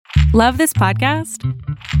Love this podcast?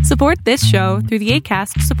 Support this show through the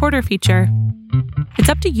Acast supporter feature. It's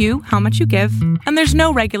up to you how much you give, and there's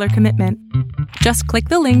no regular commitment. Just click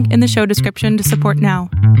the link in the show description to support now.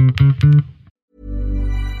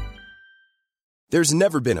 There's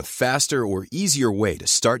never been a faster or easier way to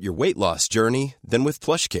start your weight loss journey than with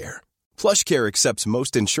PlushCare. PlushCare accepts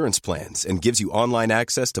most insurance plans and gives you online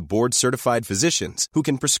access to board-certified physicians who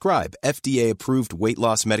can prescribe FDA-approved weight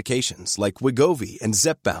loss medications like Wegovy and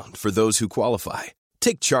Zepbound for those who qualify.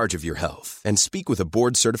 Take charge of your health and speak with a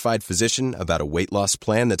board-certified physician about a weight loss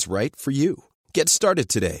plan that's right for you. Get started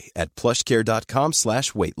today at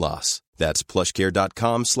plushcare.com/weight loss. That's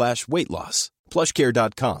plushcare.com/weight loss.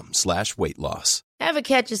 plushcare.com/weight loss. Ever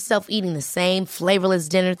catch yourself eating the same flavorless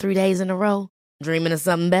dinner 3 days in a row? Dreaming of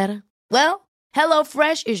something better? Well,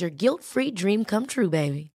 HelloFresh is your guilt-free dream come true,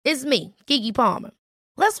 baby. It's me, Keke Palmer.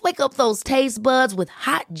 Let's wake up those taste buds with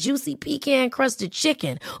hot, juicy pecan-crusted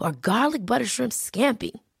chicken or garlic butter shrimp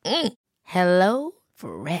scampi. Hello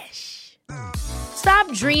Fresh.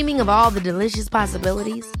 Stop dreaming of all the delicious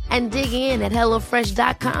possibilities and dig in at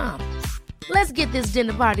HelloFresh.com. Let's get this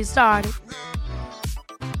dinner party started.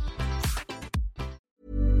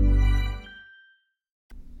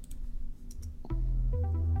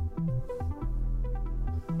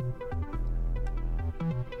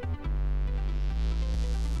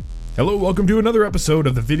 Hello, welcome to another episode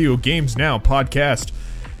of the Video Games Now podcast.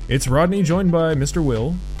 It's Rodney, joined by Mr.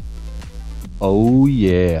 Will. Oh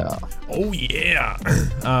yeah. Oh yeah.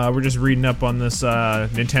 We're just reading up on this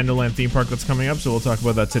Nintendo Land theme park that's coming up, so we'll talk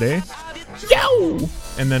about that today. Yo!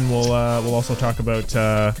 And then we'll also talk about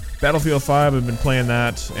Battlefield 5. I've been playing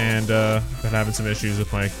that and been having some issues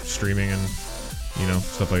with my streaming and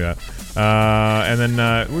stuff like that. And then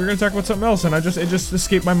we're gonna talk about something else, and it just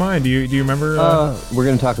escaped my mind. Do you remember? We're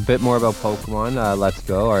gonna talk a bit more about Pokemon Let's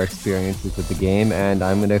Go, our experiences with the game, and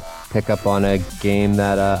I'm gonna pick up on a game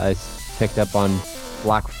that I picked up on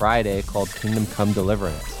Black Friday called Kingdom Come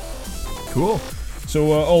Deliverance. Cool.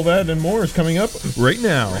 So all that and more is coming up right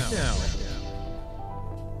now.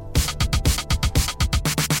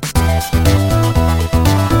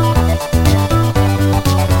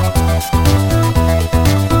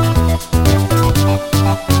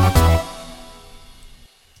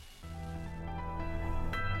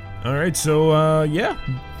 Alright, so, yeah.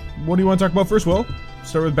 What do you want to talk about first, Will?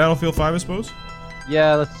 Start with Battlefield 5, I suppose?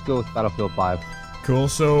 Yeah, let's go with Battlefield 5. Cool,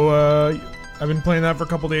 so, I've been playing that for a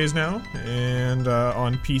couple days now, and,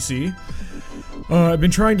 on PC. I've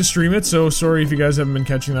been trying to stream it, so sorry if you guys haven't been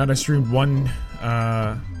catching that. I streamed one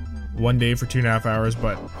day for 2.5 hours,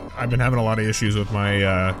 but I've been having a lot of issues with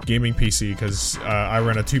my, gaming PC, because, I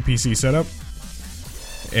run a 2-PC setup.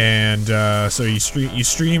 And so you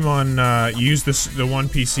stream on you use the one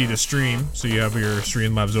PC to stream, so you have your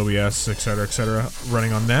Streamlabs OBS, etc.,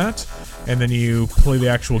 running on that, and then you play the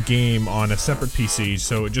actual game on a separate PC.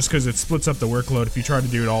 So just because it splits up the workload, if you try to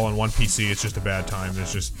do it all on one PC, it's just a bad time.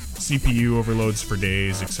 There's just CPU overloads for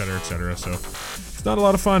days, etc. So it's not a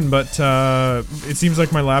lot of fun, but it seems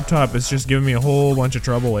like my laptop is just giving me a whole bunch of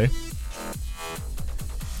trouble, eh?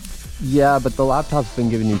 Yeah, but the laptop's been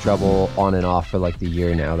giving you trouble on and off for like the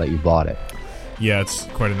year now that you bought it. Yeah, it's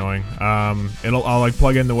quite annoying. I'll like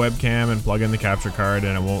plug in the webcam and plug in the capture card,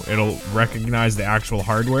 and it'll recognize the actual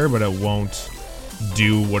hardware, but it won't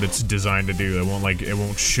do what it's designed to do. It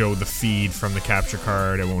won't show the feed from the capture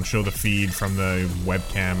card. It won't show the feed from the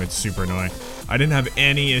webcam. It's super annoying. I didn't have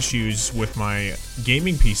any issues with my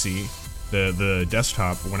gaming PC, the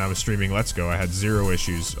desktop, when I was streaming Let's Go. I had 0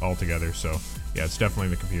 issues altogether. So yeah, it's definitely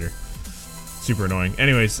the computer. Super annoying.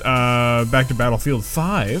 Anyways, back to Battlefield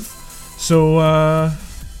 5. So, I'm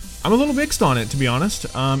a little mixed on it, to be honest.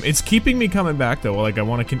 It's keeping me coming back, though. Like, I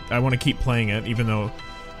want to keep playing it, even though,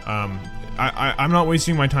 I'm not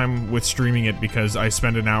wasting my time with streaming it because I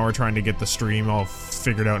spend an hour trying to get the stream all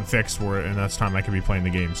figured out and fixed for it, and that's time I could be playing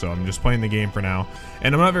the game. So I'm just playing the game for now.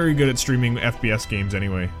 And I'm not very good at streaming FPS games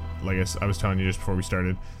anyway, like I was telling you just before we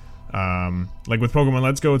started. Like with Pokemon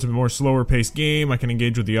Let's Go, it's a more slower paced game. I can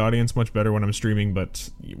engage with the audience much better when I'm streaming, but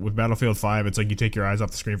with Battlefield 5, it's like you take your eyes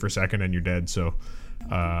off the screen for a second and you're dead. So,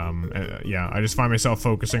 yeah, I just find myself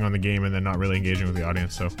focusing on the game and then not really engaging with the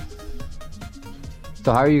audience. So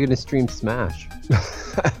how are you going to stream Smash?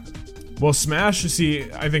 Well, Smash, see,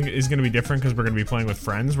 I think is going to be different because we're going to be playing with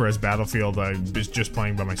friends, whereas Battlefield, I was just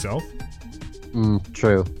playing by myself.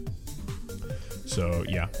 True. So,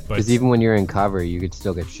 yeah. Because even when you're in cover, you could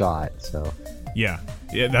still get shot, so... Yeah,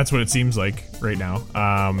 that's what it seems like right now.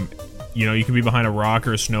 You can be behind a rock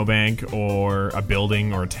or a snowbank or a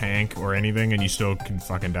building or a tank or anything, and you still can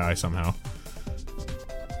fucking die somehow.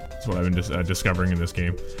 That's what I've been discovering in this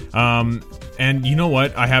game. And you know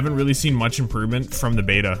what? I haven't really seen much improvement from the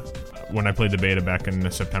beta when I played the beta back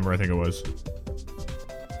in September, I think it was.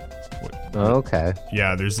 Okay.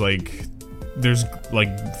 Yeah, there's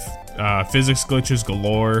physics glitches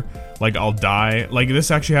galore. Like, I'll die. Like,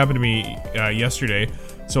 this actually happened to me yesterday.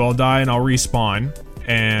 So I'll die and I'll respawn,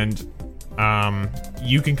 and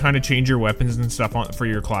you can kind of change your weapons and stuff for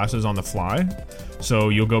your classes on the fly. So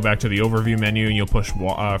you'll go back to the overview menu and you'll push.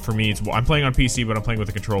 For me, I'm playing on PC, but I'm playing with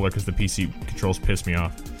the controller because the PC controls piss me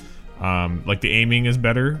off. Like, the aiming is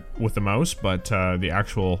better with the mouse, but the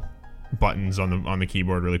actual buttons on the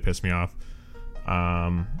keyboard really piss me off.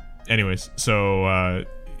 Anyways, so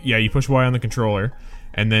yeah, you push Y on the controller,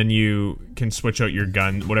 and then you can switch out your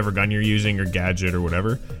gun, whatever gun you're using, or gadget, or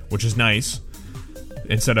whatever, which is nice.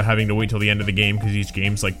 Instead of having to wait till the end of the game, because each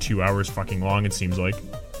game's like 2 hours fucking long, it seems like.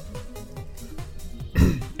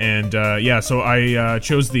 And yeah, so I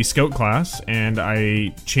chose the scout class, and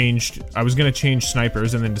I was gonna change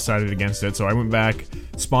snipers, and then decided against it. So I went back,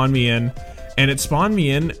 spawned me in, and it spawned me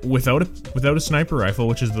in without a sniper rifle,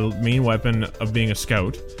 which is the main weapon of being a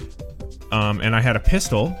scout. And I had a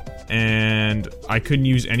pistol, and I couldn't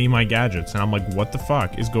use any of my gadgets, and I'm like, what the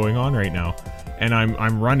fuck is going on right now? And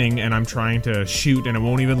I'm running, and I'm trying to shoot, and it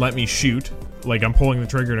won't even let me shoot. Like, I'm pulling the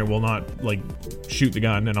trigger, and it will not, like, shoot the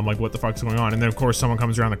gun, and I'm like, what the fuck's going on? And then, of course, someone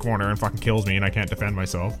comes around the corner and fucking kills me, and I can't defend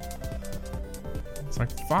myself. It's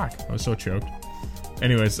like, fuck. I was so choked.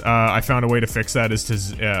 Anyways, I found a way to fix that is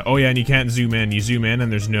to, oh yeah, and you can't zoom in. You zoom in,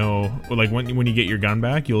 and there's no, like, when you get your gun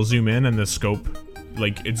back, you'll zoom in, and the scope,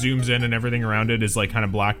 like, it zooms in, and everything around it is, like, kind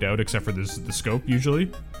of blacked out, except for the scope,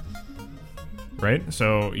 usually. Right?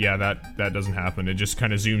 So, yeah, that doesn't happen. It just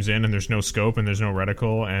kind of zooms in, and there's no scope, and there's no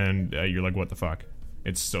reticle, and you're like, what the fuck?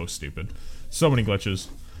 It's so stupid. So many glitches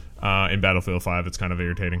in Battlefield 5, it's kind of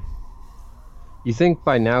irritating. You think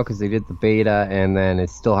by now, because they did the beta, and then it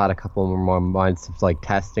still had a couple more months of, like,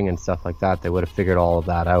 testing and stuff like that, they would have figured all of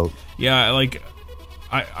that out. Yeah, like,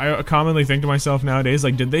 I commonly think to myself nowadays,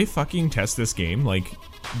 like, did they fucking test this game? Like,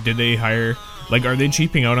 did they hire... Like, are they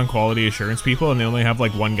cheaping out on quality assurance people, and they only have,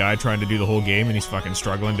 like, one guy trying to do the whole game, and he's fucking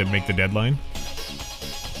struggling to make the deadline?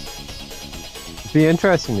 It'd be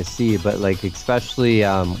interesting to see, but, like, especially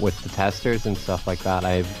with the testers and stuff like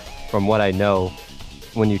that, from what I know,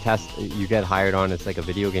 when you test, you get hired on as, like, a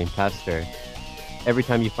video game tester. Every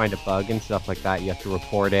time you find a bug and stuff like that, you have to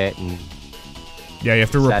report it, and... Yeah, you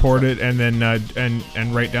have to report it, and then,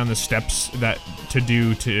 and write down the steps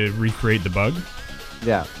to recreate the bug.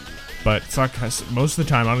 Yeah. But fuck, most of the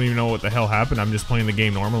time I don't even know what the hell happened. I'm just playing the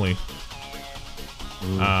game normally.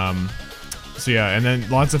 So yeah, and then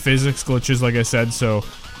lots of physics glitches, like I said. So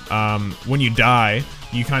when you die,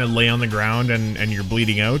 you kind of lay on the ground and you're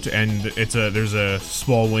bleeding out, and there's a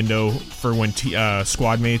small window for when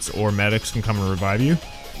squad mates or medics can come and revive you.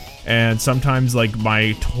 And sometimes, like,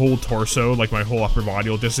 my whole torso, like my whole upper body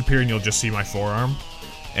will disappear, and you'll just see my forearm.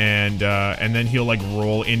 And then he'll, like,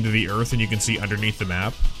 roll into the earth, and you can see underneath the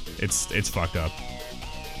map. It's fucked up.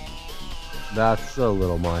 That's a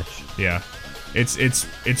little much. Yeah,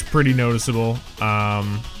 it's pretty noticeable.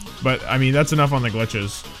 But I mean, that's enough on the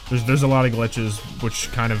glitches. There's a lot of glitches,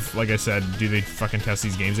 which kind of, like I said, do they fucking test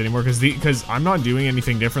these games anymore? Because I'm not doing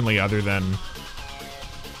anything differently other than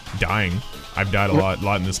dying. I've died a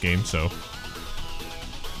lot in this game, so.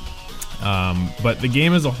 But the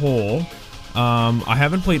game as a whole, I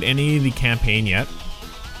haven't played any of the campaign yet.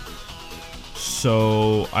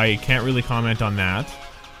 So I can't really comment on that,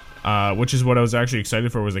 which is what I was actually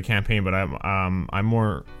excited for, was the campaign. But I'm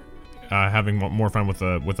more having more fun with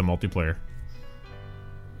the multiplayer.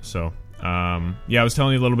 So yeah, I was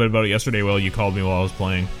telling you a little bit about it yesterday. Will, you called me while I was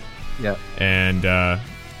playing. Yeah. And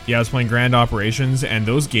yeah, I was playing Grand Operations, and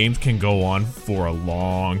those games can go on for a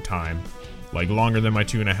long time, like longer than my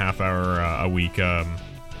 2.5 hour a week.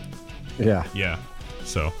 Yeah. Yeah.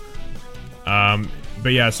 So.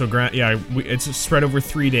 But yeah, so it's spread over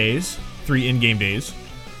 3 days, 3 in-game days.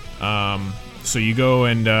 So you go,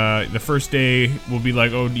 and the first day will be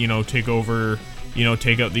like, oh, take over,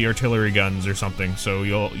 take out the artillery guns or something. So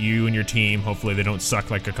you and your team, hopefully they don't suck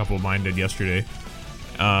like a couple of mine did yesterday,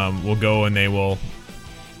 will go, and they will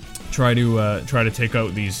try to take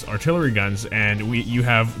out these artillery guns. And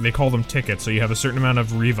they call them tickets. So you have a certain amount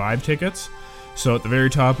of revive tickets. So at the very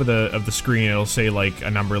top of the screen, it'll say like a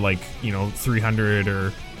number like 300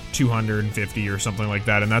 or 250 or something like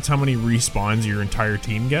that, and that's how many respawns your entire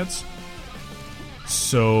team gets.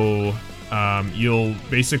 So you'll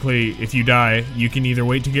basically, if you die, you can either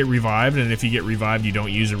wait to get revived, and if you get revived, you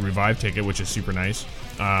don't use a revive ticket, which is super nice.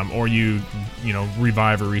 Or you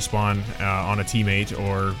revive or respawn on a teammate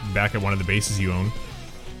or back at one of the bases you own.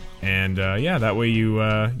 And that way you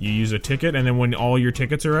use a ticket, and then when all your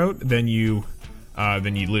tickets are out, then you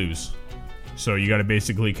lose. So you got to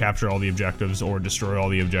basically capture all the objectives or destroy all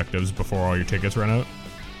the objectives before all your tickets run out.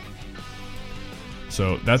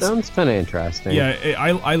 So that sounds kind of interesting. Yeah,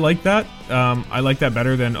 I like that. I like that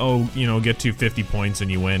better than get to 50 points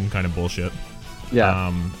and you win kind of bullshit.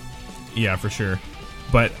 Yeah. Yeah, for sure.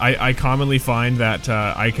 But I commonly find that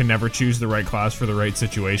I can never choose the right class for the right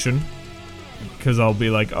situation. Because I'll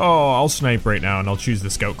be like, oh, I'll snipe right now, and I'll choose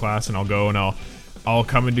the scout class, and I'll go and I'll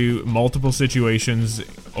come and do multiple situations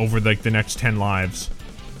over like the next 10 lives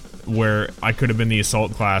where I could have been the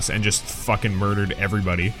assault class and just fucking murdered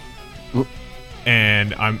everybody.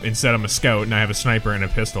 And instead I'm a scout and I have a sniper and a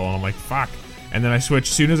pistol, and I'm like, fuck. And then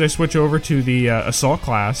soon as I switch over to the assault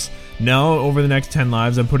class, now over the next 10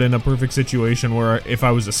 lives I'm put in a perfect situation where if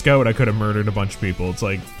I was a scout I could have murdered a bunch of people. It's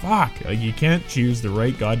like, fuck, like, you can't choose the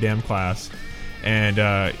right goddamn class.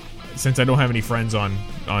 And since I don't have any friends on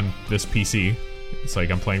this PC, it's like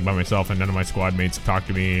I'm playing by myself and none of my squad mates talk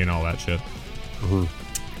to me and all that shit. Mm-hmm.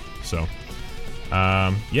 So,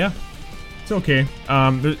 yeah, it's okay.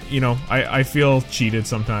 I feel cheated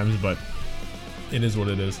sometimes, but it is what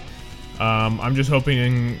it is. I'm just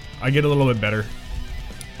hoping I get a little bit better,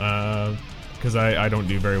 because I don't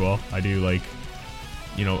do very well. I do like,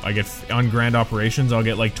 I get on grand operations, I'll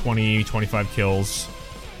get like 20, 25 kills.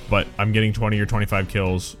 But I'm getting 20 or 25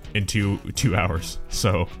 kills in two hours,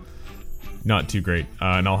 so not too great.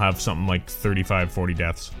 And I'll have something like 35, 40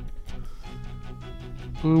 deaths.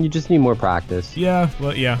 You just need more practice. Yeah,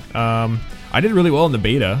 well, yeah. I did really well in the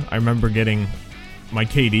beta. I remember getting my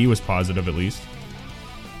KD was positive at least.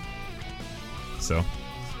 So,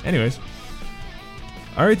 anyways.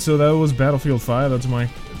 Alright, so that was Battlefield 5. That's my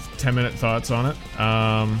 10-minute thoughts on it.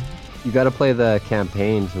 You got to play the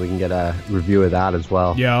campaign so we can get a review of that as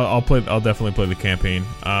well. Yeah, I'll definitely play the campaign.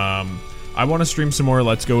 I want to stream some more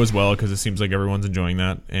Let's Go as well, because it seems like everyone's enjoying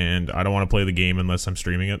that, and I don't want to play the game unless I'm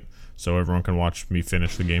streaming it, so everyone can watch me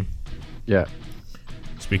finish the game. Yeah.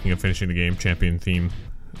 Speaking of finishing the game, champion theme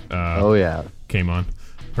came on.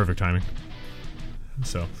 Perfect timing.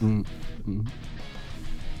 So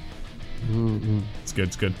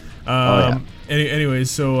it's good. Anyways,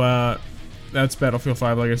 so that's Battlefield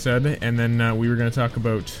 5, like I said, and then we were going to talk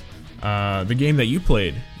about the game that you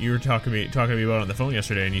played. You were talking to me about it on the phone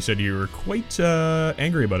yesterday, and you said you were quite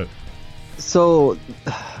angry about it. So,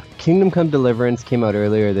 Kingdom Come Deliverance came out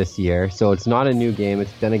earlier this year, so it's not a new game.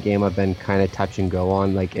 It's been a game I've been kind of touch and go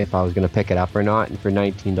on, like if I was going to pick it up or not. And for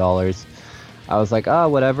 $19, I was like, oh,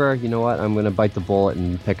 whatever, you know what? I'm going to bite the bullet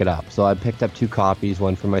and pick it up. So I picked up 2 copies,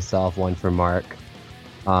 one for myself, one for Mark.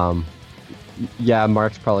 Yeah,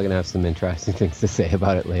 Mark's probably going to have some interesting things to say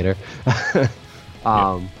about it later.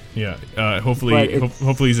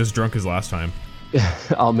 Hopefully he's as drunk as last time.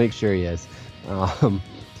 I'll make sure he is.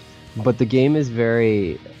 But the game is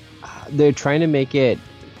they're trying to make it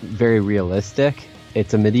very realistic.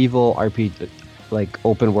 It's a medieval RPG, like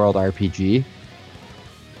open world RPG.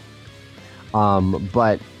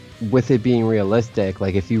 But with it being realistic,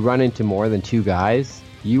 like if you run into more than 2 guys,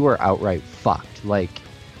 you are outright fucked. Like,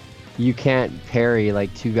 you can't parry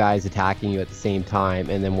like 2 guys attacking you at the same time,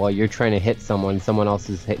 and then while you're trying to hit someone else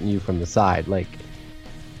is hitting you from the side. Like,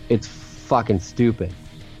 it's fucking stupid.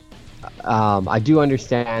 I do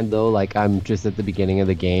understand though, like I'm just at the beginning of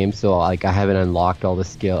the game, so like I haven't unlocked all the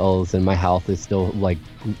skills and my health is still like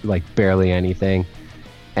barely anything.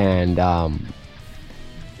 And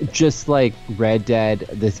just like Red Dead,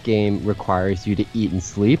 this game requires you to eat and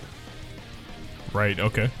sleep. Right,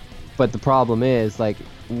 okay. But the problem is, like,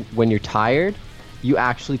 when you're tired, you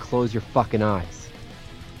actually close your fucking eyes.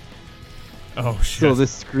 Oh, shit. So the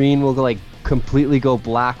screen will, like, completely go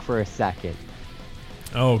black for a second.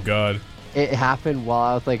 Oh, God. It happened while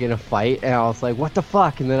I was, like, in a fight, and I was like, what the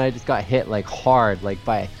fuck? And then I just got hit, like, hard, like,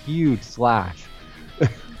 by a huge slash.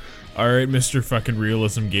 Alright, Mr. fucking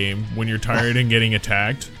realism game. When you're tired and getting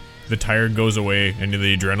attacked, the tired goes away and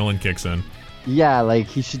the adrenaline kicks in. Yeah, like,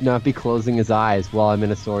 he should not be closing his eyes while I'm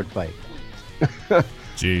in a sword fight.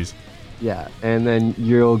 Jeez. Yeah, and then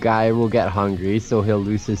your guy will get hungry, so he'll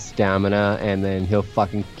lose his stamina, and then he'll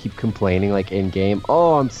fucking keep complaining, like, in-game.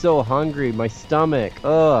 Oh, I'm so hungry, my stomach,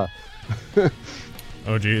 ugh. Oh,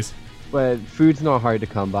 jeez. But food's not hard to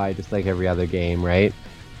come by, just like every other game, right?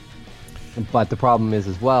 But the problem is,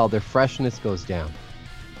 as well, their freshness goes down.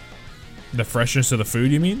 The freshness of the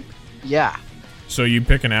food, you mean? Yeah. So you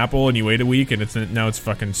pick an apple and you wait a week and now it's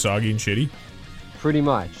fucking soggy and shitty? Pretty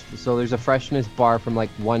much. So there's a freshness bar from like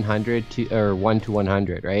 100 to 1 to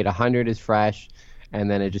 100, right? 100 is fresh,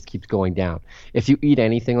 and then it just keeps going down. If you eat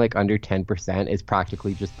anything like under 10%, it's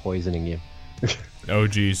practically just poisoning you. Oh,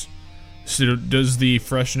 geez. So does the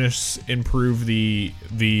freshness improve the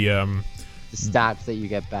stats that you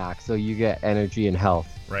get back? So you get energy and health.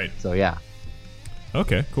 Right. So yeah.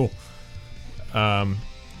 Okay, cool.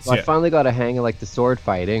 So I finally got a hang of like the sword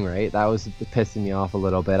fighting, right? That was pissing me off a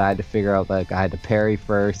little bit. I had to figure out like I had to parry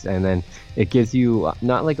first, and then it gives you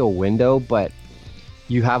not like a window, but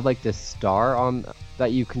you have like this star on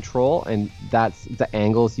that you control, and that's the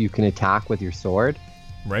angles you can attack with your sword.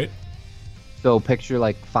 Right. So picture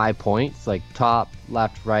like 5 points, like top,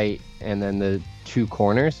 left, right, and then the 2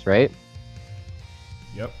 corners, right?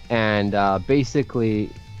 Yep. And basically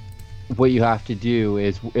what you have to do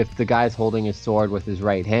is, if the guy's holding his sword with his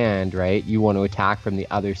right hand, right, you want to attack from the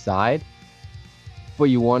other side, but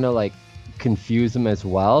you want to like confuse him as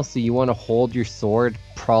well. So you want to hold your sword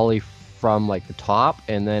probably from like the top,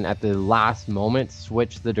 and then at the last moment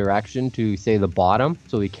switch the direction to say the bottom,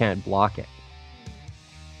 so he can't block it.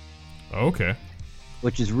 Okay.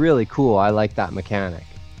 Which is really cool. I like that mechanic.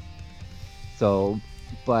 So,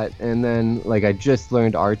 and then like I just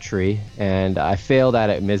learned archery, and I failed at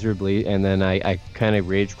it miserably, and then I kind of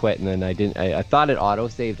rage quit, and then I thought it auto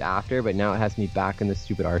saved after, but now it has me back in the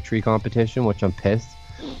stupid archery competition, which I'm pissed.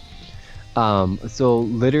 So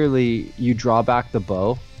literally you draw back the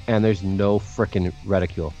bow, and there's no freaking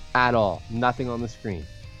reticule at all. Nothing on the screen.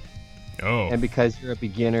 Oh. And because you're a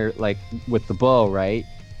beginner, like with the bow, right,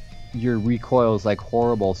 your recoil is like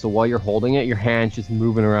horrible. So while you're holding it, your hand's just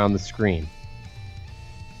moving around the screen.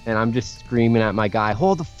 And I'm just screaming at my guy,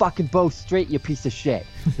 hold the fucking bow straight, you piece of shit.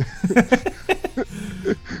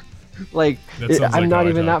 Like, I'm not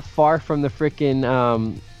even that far from the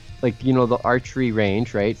freaking, like, you know, the archery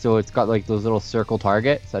range, right? So it's got like those little circle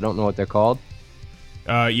targets. I don't know what they're called.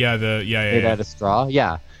 Made out of straw.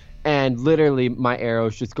 Yeah. And literally my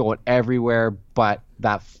arrow's just going everywhere but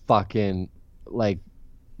that fucking, like,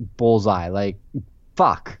 bullseye. Like,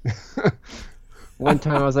 fuck. One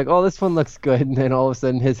time I was like, oh, this one looks good, and then all of a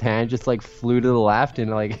sudden his hand just like flew to the left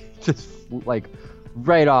and like just like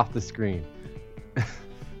right off the screen.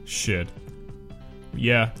 Shit.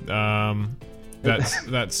 Yeah.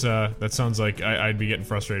 That sounds like I'd be getting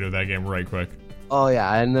frustrated with that game right quick. Oh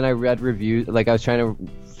yeah, and then I read reviews. Like, I was trying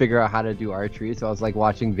to figure out how to do archery, so I was like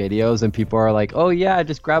watching videos, and people are like, oh yeah,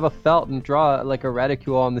 just grab a felt and draw like a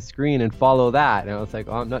reticule on the screen and follow that. And I was like,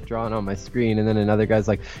 oh, I'm not drawing on my screen. And then another guy's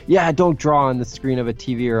like, yeah, don't draw on the screen of a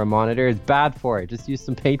TV or a monitor, it's bad for it, just use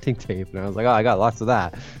some painting tape. And I was like, oh, I got lots of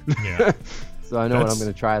that. Yeah. So I know what I'm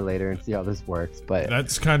going to try later and see how this works. But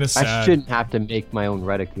that's kind of sad. I shouldn't have to make my own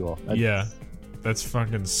reticule. That's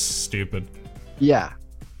fucking stupid. Yeah.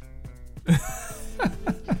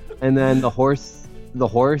 And then the horse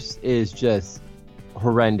is just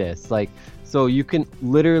horrendous. Like, so you can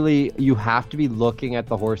literally, you have to be looking at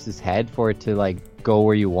the horse's head for it to like go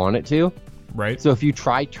where you want it to. Right. So if you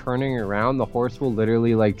try turning around, the horse will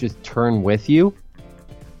literally like just turn with you.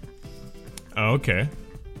 Oh, okay.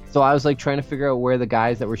 So I was like trying to figure out where the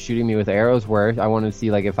guys that were shooting me with arrows were. I wanted to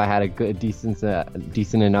see like if I had a good, decent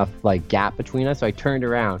enough like gap between us. So I turned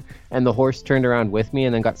around, and the horse turned around with me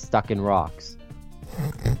and then got stuck in rocks.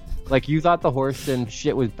 Like, you thought the horse and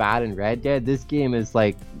shit was bad in Red Dead. This game is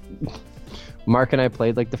like, Mark and I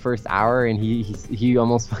played like the first hour, and he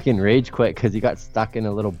almost fucking rage quit because he got stuck in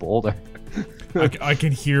a little boulder. I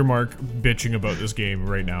can hear Mark bitching about this game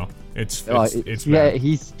right now. It's yeah, bad.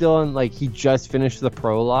 He's still in, like, he just finished the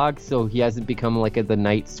prologue, so he hasn't become like the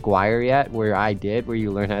Knight Squire yet, where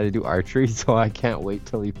you learn how to do archery. So I can't wait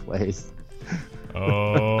till he plays.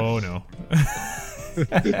 Oh no.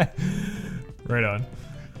 Right on.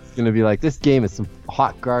 It's gonna be like, this game is some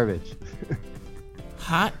hot garbage.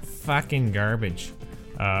 Hot fucking garbage.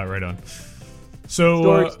 Right on. So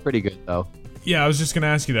story's pretty good though. Yeah, I was just gonna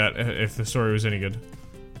ask you that, if the story was any good.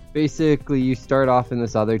 Basically, you start off in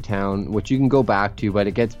this other town, which you can go back to, but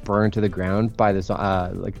it gets burned to the ground by this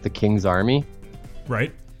like the king's army.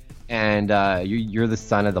 Right. And you're the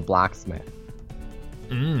son of the blacksmith.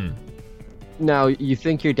 Now, you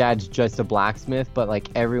think your dad's just a blacksmith, but like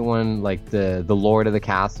everyone, like the lord of the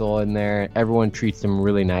castle in there, everyone treats him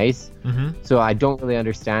really nice. Mm-hmm. So I don't really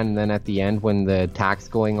understand. And then at the end, when the attack's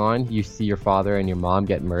going on, you see your father and your mom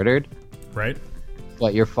get murdered. Right.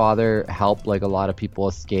 But your father helped like a lot of people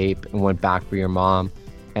escape and went back for your mom,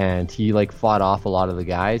 and he like fought off a lot of the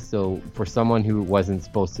guys. So for someone who wasn't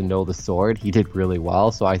supposed to know the sword, he did really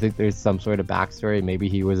well. So I think there's some sort of backstory. Maybe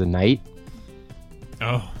he was a knight.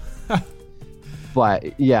 Oh.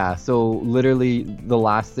 But yeah, so literally the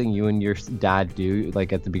last thing you and your dad do,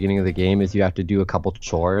 like at the beginning of the game, is you have to do a couple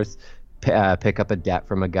chores, pick up a debt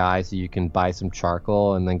from a guy so you can buy some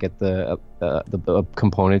charcoal and then get the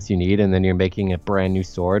components you need, and then you're making a brand new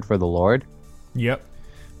sword for the Lord. Yep.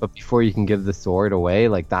 But before you can give the sword away,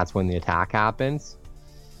 like that's when the attack happens.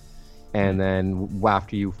 And then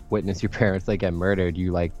after you witness your parents like get murdered,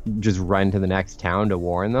 you like just run to the next town to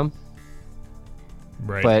warn them.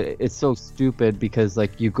 Right. But it's so stupid because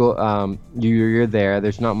like you go, you're there.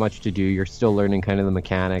 There's not much to do. You're still learning kind of the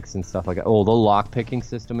mechanics and stuff like that. Oh, the lock picking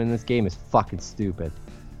system in this game is fucking stupid.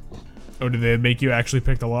 Oh, do they make you actually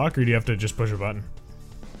pick the lock, or do you have to just push a button?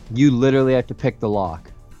 You literally have to pick the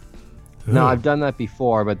lock. Now, Ooh. I've done that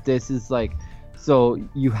before, but this is like, so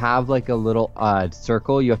you have like a little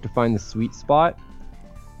circle. You have to find the sweet spot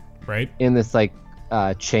Right. in this like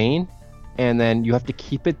chain, and then you have to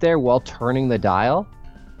keep it there while turning the dial.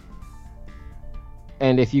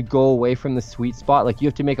 And if you go away from the sweet spot, like you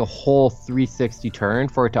have to make a whole 360 turn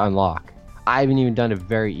for it to unlock. I haven't even done a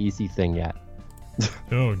very easy thing yet.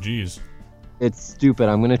 Oh, jeez. It's stupid.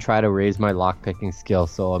 I'm gonna try to raise my lockpicking skill,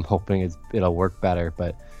 so I'm hoping it'll work better.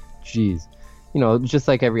 But, geez, you know, just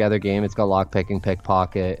like every other game, it's got lockpicking,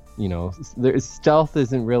 pickpocket. You know, stealth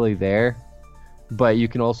isn't really there, but you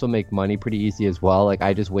can also make money pretty easy as well. Like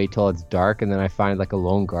I just wait till it's dark, and then I find like a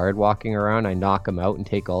lone guard walking around. I knock him out and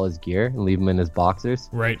take all his gear and leave him in his boxers.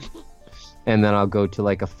 Right. And then I'll go to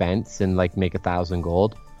like a fence and like make 1,000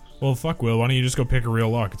 gold. Well, fuck, Will. Why don't you just go pick a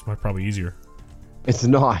real lock? It's probably easier. It's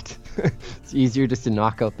not. It's easier just to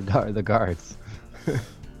knock out the guards.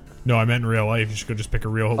 No, I meant in real life. You should go just pick a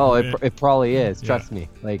real. Oh, it probably is. Yeah. Trust me.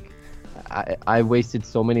 Like, I wasted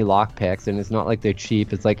so many lock picks, and it's not like they're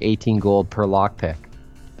cheap. It's like 18 gold per lock pick.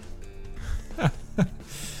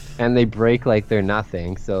 And they break like they're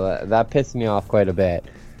nothing. So that pissed me off quite a bit.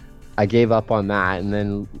 I gave up on that, and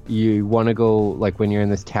then you want to go, like when you're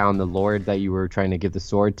in this town, the lord that you were trying to give the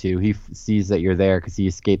sword to, he sees that you're there because he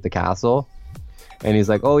escaped the castle. And he's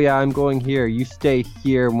like, "Oh yeah, I'm going here. You stay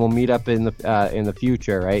here, and we'll meet up in the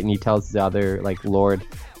future, right?" And he tells the other like lord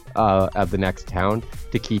of the next town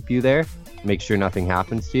to keep you there, make sure nothing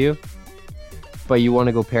happens to you. But you want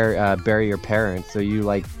to go bury your parents, so you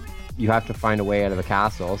have to find a way out of the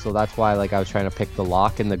castle. So that's why like I was trying to pick the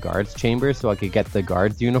lock in the guards' chamber so I could get the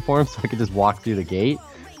guards' uniform, so I could just walk through the gate.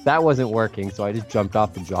 That wasn't working, so I just jumped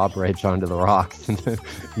off the drawbridge onto the rocks and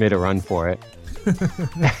made a run for it.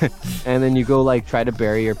 And then you go like try to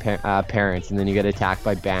bury your parents, and then you get attacked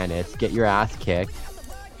by bandits, get your ass kicked,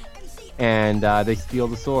 and they steal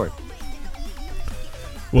the sword.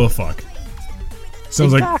 Well, fuck.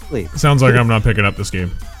 Sounds exactly. Sounds like I'm not picking up this game.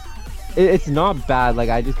 It's not bad. Like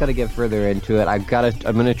I just gotta get further into it. I'm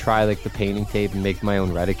gonna try like the painting tape and make my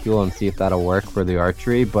own reticule and see if that'll work for the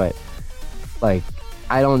archery. But like,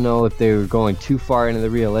 I don't know if they were going too far into the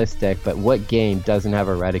realistic, but what game doesn't have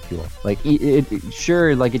a reticule? Like,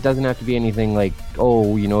 sure, like it doesn't have to be anything like,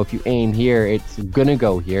 oh, you know, if you aim here, it's gonna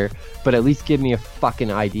go here, but at least give me a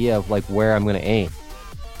fucking idea of like where I'm gonna aim.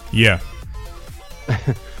 Yeah.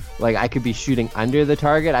 Like I could be shooting under the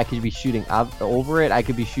target, I could be shooting up over it, I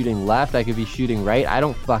could be shooting left, I could be shooting right. I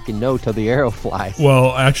don't fucking know till the arrow flies.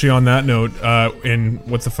 Well, actually, on that note, in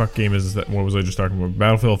what the fuck game is that? What was I just talking about?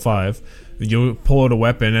 Battlefield 5. You'll pull out a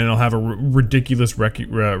weapon and it'll have a ridiculous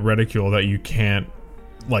reticule that you can't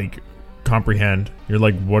like comprehend. You're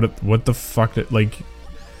like, what the fuck?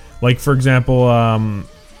 Like for example,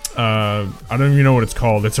 I don't even know what it's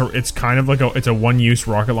called. It's kind of like it's a one-use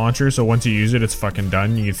rocket launcher. So once you use it, it's fucking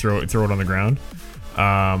done. You throw it on the ground.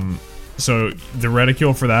 So the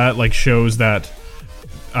reticule for that like shows that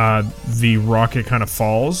the rocket kind of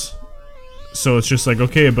falls. So it's just like,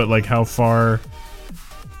 okay, but like how far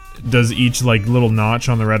does each like little notch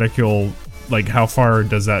on the reticule, like how far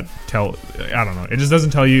does that tell? I don't know. It just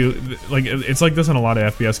doesn't tell you. Like it's like this in a lot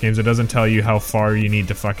of FPS games. It doesn't tell you how far you need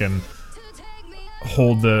to fucking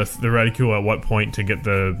hold the reticule at what point to get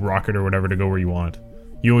the rocket or whatever to go where you want.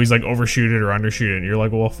 You always like overshoot it or undershoot it, and you're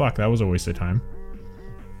like, well, fuck, that was a waste of time.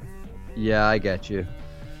 Yeah, I get you.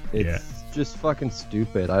 It's just fucking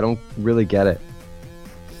stupid. I don't really get it.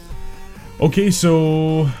 Okay,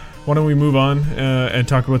 so why don't we move on and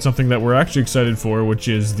talk about something that we're actually excited for, which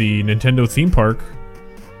is the Nintendo theme park.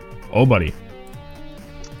 Oh, buddy.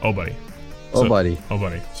 Oh, buddy. Oh, buddy. Oh,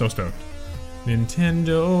 buddy. So stoked.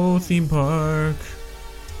 Nintendo theme park.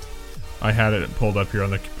 I had it pulled up here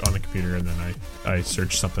on the computer, and then I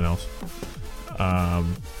searched something else.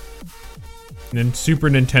 Super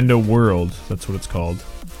Nintendo World. That's what it's called.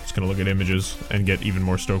 Just gonna look at images and get even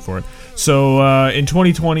more stoked for it. So in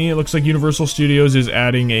 2020, it looks like Universal Studios is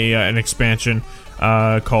adding an expansion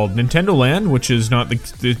called Nintendo Land, which is not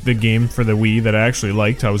the game for the Wii that I actually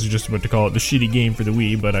liked. I was just about to call it the shitty game for the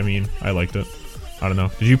Wii, but I mean, I liked it. I don't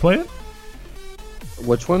know. Did you play it?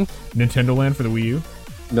 Which one? Nintendo Land for the Wii U?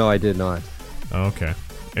 No, I did not. Oh, okay.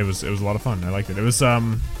 It was a lot of fun. I liked it. It was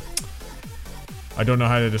I don't know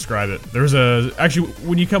how to describe it. There's actually,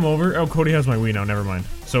 when you come over, Cody has my Wii now, never mind.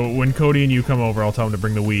 So when Cody and you come over, I'll tell him to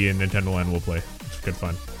bring the Wii and Nintendo Land, we'll play. It's good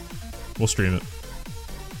fun. We'll stream it.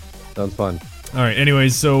 Sounds fun. Alright,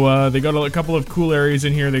 anyways, so they got a couple of cool areas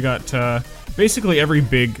in here. They got basically every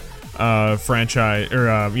big franchise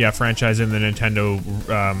in the Nintendo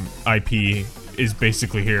IP is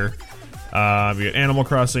basically here. We got Animal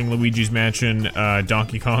Crossing, Luigi's Mansion,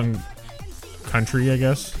 Donkey Kong Country, I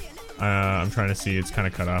guess. I'm trying to see, it's kind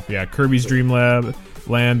of cut off. Yeah, Kirby's Dream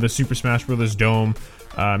Land, the Super Smash Bros. Dome,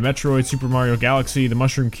 Metroid, Super Mario Galaxy, the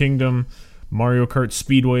Mushroom Kingdom, Mario Kart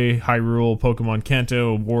Speedway, Hyrule, Pokemon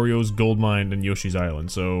Kanto, Wario's Gold Mine, and Yoshi's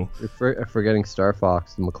Island. So You're forgetting Star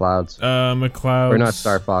Fox and McCloud's. McCloud's. Or not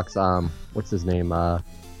Star Fox. What's his name?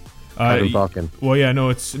 Captain Falcon. Well, yeah, no,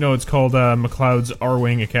 it's called McCloud's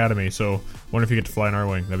R-Wing Academy. So, wonder if you get to fly an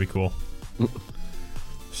R-Wing. That'd be cool.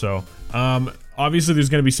 So, obviously, there's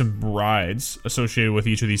going to be some rides associated with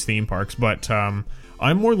each of these theme parks, but I'm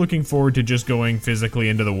more looking forward to just going physically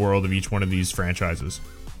into the world of each one of these franchises.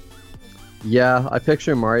 Yeah, I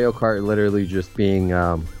picture Mario Kart literally just being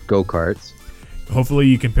go-karts. Hopefully,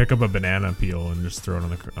 you can pick up a banana peel and just throw it on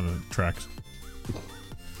the tracks.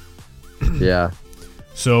 Yeah.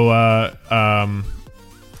 So,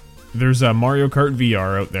 there's a Mario Kart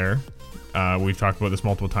VR out there. We've talked about this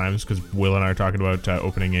multiple times because Will and I are talking about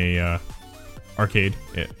opening a arcade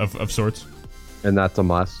of sorts. And that's a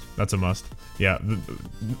must. That's a must. Yeah,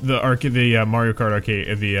 the Mario Kart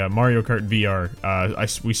arcade, the Mario Kart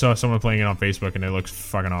VR. We saw someone playing it on Facebook, and it looks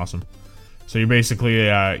fucking awesome. So you're basically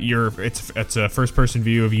it's a first-person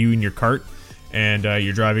view of you and your cart, and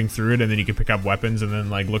you're driving through it, and then you can pick up weapons, and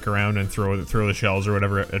then like look around and throw the shells or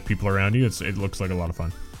whatever at people around you. It looks like a lot of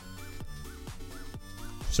fun.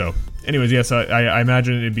 So, anyways, yes, I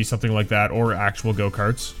imagine it'd be something like that, or actual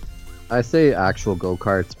go-karts. I say actual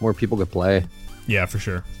go-karts. More people could play. Yeah, for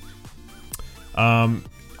sure.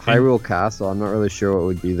 Hyrule Castle, I'm not really sure what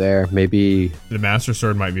would be there. Maybe the Master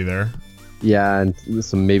Sword might be there. Yeah, and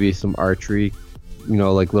maybe some archery,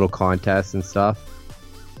 like little contests and stuff.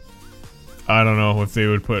 I don't know if they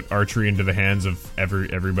would put archery into the hands of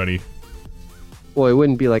everybody. Well, it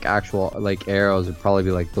wouldn't be like actual like arrows. It'd probably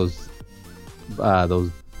be like those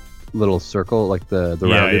little circle, like the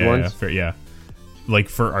rounded ones. Yeah, like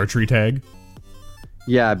for archery tag.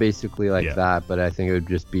 Yeah, basically like that. But I think it would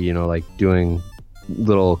just be like doing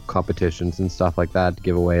little competitions and stuff like that to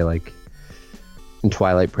give away, like in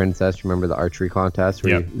Twilight Princess. Remember the archery contest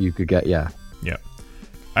where you could get Yeah.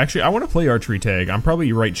 Actually, I want to play archery tag. I'm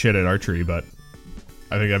probably right shit at archery, but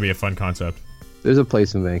I think that'd be a fun concept. There's a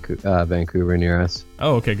place in Vancouver near us.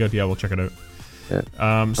 Oh, okay, good. Yeah, we'll check it out.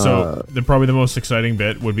 Yeah. So probably the most exciting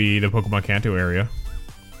bit would be the Pokemon Kanto area.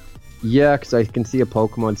 Yeah, because I can see a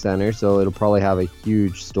Pokemon Center, so it'll probably have a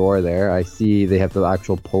huge store there. I see they have the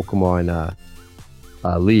actual Pokemon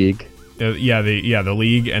League. The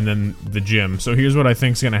league and then the gym. So here's what I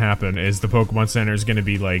think's gonna happen: is the Pokemon Center is gonna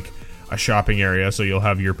be like a shopping area. So you'll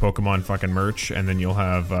have your Pokemon fucking merch, and then you'll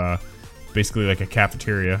have basically like a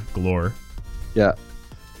cafeteria galore. Yeah.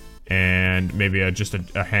 And maybe just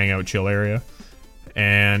a hangout chill area.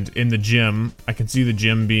 And in the gym, I can see the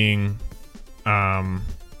gym being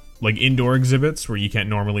like indoor exhibits where you can't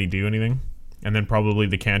normally do anything. And then probably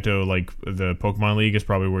the Kanto, like the Pokemon League, is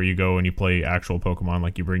probably where you go and you play actual Pokemon.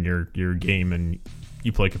 Like you bring your game and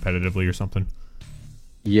you play competitively or something.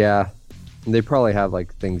 Yeah. They probably have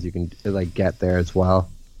like things you can like get there as well.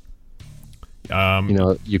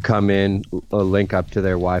 You come in, link up to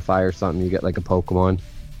their Wi-Fi or something, you get like a Pokemon.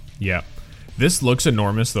 Yeah. This looks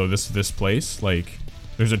enormous though, this place. Like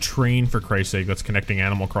there's a train, for Christ's sake, that's connecting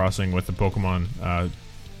Animal Crossing with the Pokemon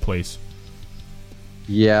place.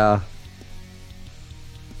 Yeah.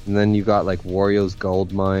 And then you got like Wario's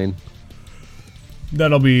Gold Mine.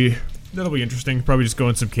 That'll be interesting. Probably just go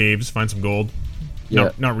in some caves, find some gold. Yeah.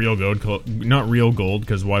 No, not real gold,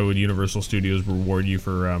 because why would Universal Studios reward you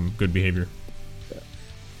for good behavior?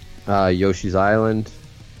 Yoshi's Island.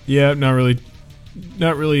 Yeah, not really.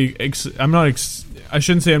 I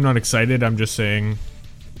shouldn't say I'm not excited. I'm just saying,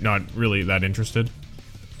 not really that interested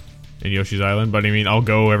in Yoshi's Island. But I mean, I'll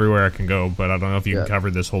go everywhere I can go. But I don't know if you can cover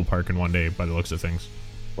this whole park in one day by the looks of things.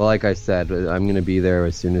 Well, like I said, I'm gonna be there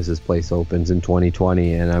as soon as this place opens in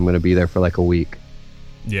 2020, and I'm gonna be there for like a week.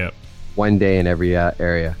 Yeah. One day in every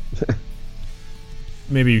area.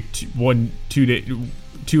 Maybe 2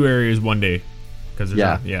 areas 1 day. Because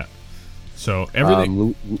yeah. So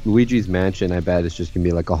everything. Luigi's Mansion, I bet it's just gonna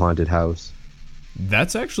be like a haunted house.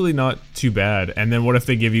 That's actually not too bad. And then what if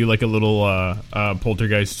they give you like a little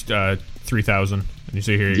Poltergeist 3000, and you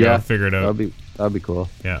say, here you go, figure it out. That'd be cool.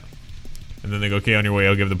 Yeah. And then they go, okay, on your way,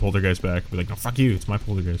 I'll give the poltergeist back. Be like, no, fuck you, it's my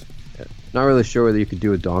poltergeist. Not really sure whether you could do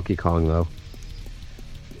with Donkey Kong though.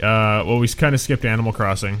 Well, we kind of skipped Animal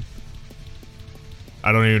Crossing.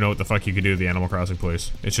 I don't even know what the fuck you could do with the Animal Crossing place.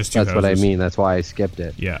 It's just two That's houses. what I mean. That's why I skipped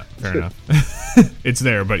it. Yeah, fair enough. It's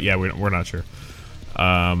there, but yeah, we're not sure.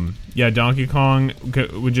 Yeah, Donkey Kong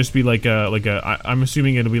would just be like I'm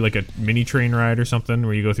assuming it'll be like a mini train ride or something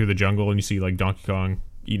where you go through the jungle and you see like Donkey Kong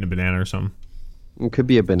eating a banana or something. It could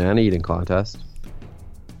be a banana eating contest.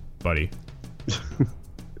 Buddy.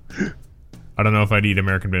 I don't know if I'd eat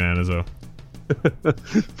American bananas though.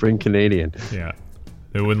 Bring Canadian. Yeah.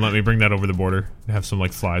 They wouldn't let me bring that over the border. They have some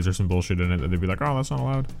like flies or some bullshit in it that they'd be like, oh, that's not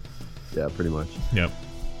allowed. Yeah, pretty much. Yep.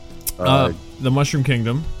 The Mushroom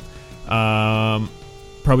Kingdom.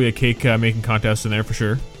 Probably a cake making contest in there for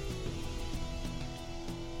sure.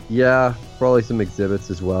 Yeah, probably some exhibits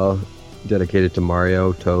as well, dedicated to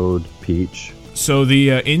Mario, Toad, Peach. So the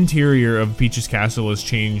interior of Peach's Castle has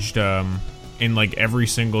changed in like every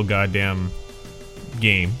single goddamn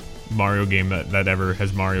game, Mario game that ever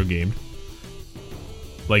has Mario gamed.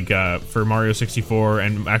 Like for Mario 64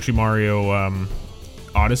 and actually Mario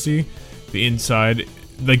Odyssey, the inside,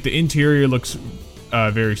 like the interior looks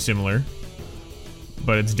very similar,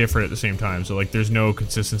 but it's different at the same time. So like there's no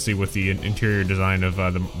consistency with the interior design of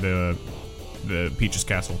the Peach's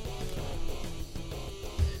Castle.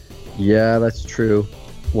 Yeah, that's true.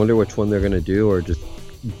 Wonder which one they're gonna do, or just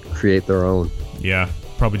create their own. Yeah,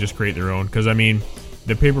 probably just create their own. Because I mean,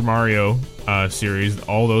 the Paper Mario series,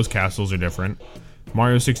 all those castles are different.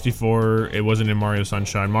 Mario 64, it wasn't in Mario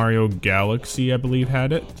Sunshine. Mario Galaxy, I believe,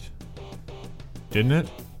 had it. Didn't it?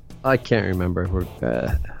 I can't remember. We're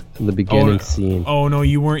in the beginning scene. Oh, no,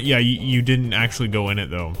 you weren't. Yeah, you didn't actually go in it,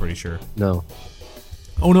 though, I'm pretty sure. No.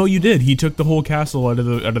 Oh, no, you did. He took the whole castle out of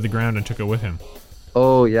the ground and took it with him.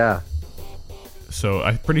 Oh, yeah. So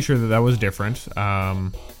I'm pretty sure that was different.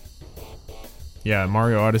 Yeah,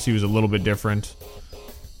 Mario Odyssey was a little bit different.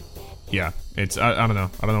 Yeah, it's I don't know.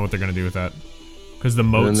 I don't know what they're gonna do with that, because the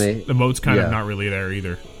moat's kind of not really there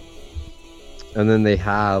either. And then they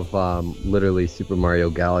have literally Super Mario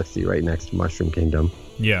Galaxy right next to Mushroom Kingdom.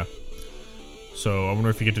 Yeah. So I wonder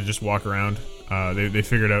if you get to just walk around. They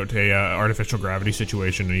figured out a artificial gravity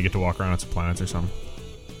situation, and you get to walk around on some planets or something.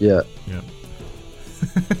 Yeah. Yeah.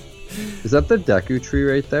 Is that the Deku tree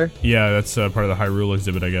right there? Yeah, that's part of the Hyrule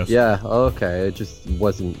exhibit, I guess. Yeah, okay. It just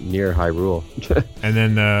wasn't near Hyrule. And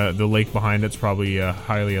then the lake behind it's probably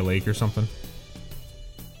Hylia Lake or something.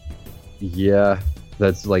 Yeah,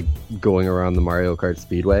 that's like going around the Mario Kart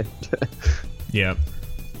Speedway. Yeah.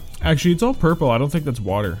 Actually, it's all purple. I don't think that's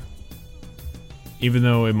water. Even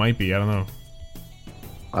though it might be. I don't know.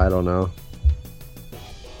 I don't know.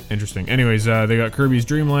 Interesting. Anyways, they got Kirby's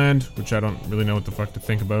Dream Land, which I don't really know what the fuck to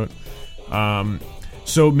think about.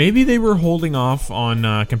 So maybe they were holding off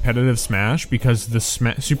on competitive Smash because the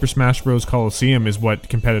Super Smash Bros. Coliseum is what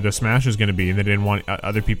competitive Smash is going to be, and they didn't want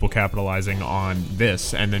other people capitalizing on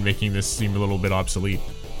this and then making this seem a little bit obsolete.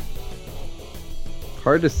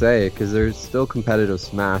 Hard to say, because there's still competitive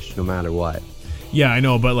Smash no matter what. Yeah, I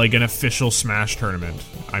know, but like an official Smash tournament,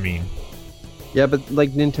 I mean... Yeah, but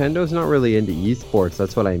like Nintendo's not really into esports.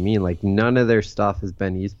 That's what I mean. Like none of their stuff has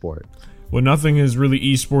been esport. Well, nothing is really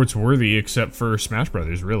esports worthy except for Smash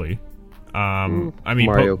Brothers, really. I mean,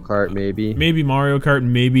 Mario Kart maybe. Maybe Mario Kart,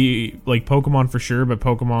 maybe like Pokemon for sure, but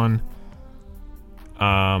Pokemon,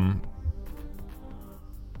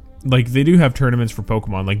 like they do have tournaments for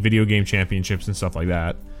Pokemon, like video game championships and stuff like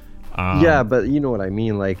that. Yeah, but you know what I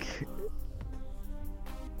mean. Like,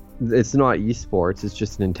 it's not esports. It's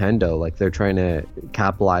just Nintendo. Like they're trying to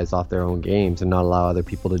capitalize off their own games and not allow other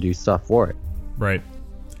people to do stuff for it. Right.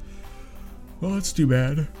 Well, that's too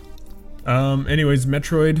bad. Anyways,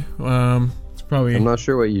 Metroid. It's probably. I'm not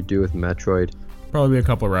sure what you do with Metroid. Probably a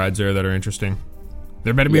couple of rides there that are interesting.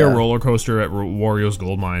 There better be a roller coaster at Wario's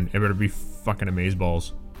Gold Mine. It better be fucking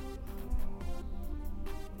amazeballs.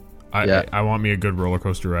 I want me a good roller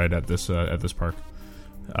coaster ride at this park.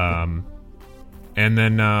 And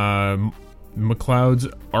then McLeod's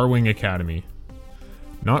R-Wing Academy.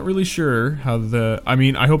 Not really sure how I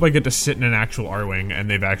mean, I hope I get to sit in an actual R-Wing and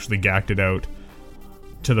they've actually gacked it out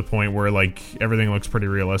to the point where, like, everything looks pretty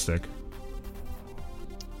realistic.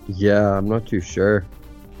 Yeah, I'm not too sure.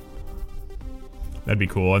 That'd be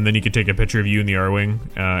cool. And then you could take a picture of you in the R-Wing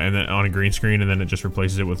and then on a green screen, and then it just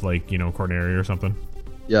replaces it with, like, you know, Corneria or something.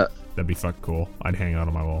 Yeah. That'd be fucking cool. I'd hang out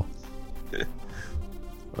on my wall.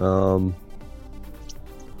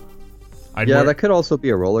 That could also be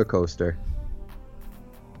a roller coaster.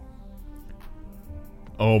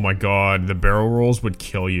 Oh my god, the barrel rolls would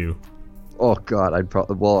kill you. Oh God, I'd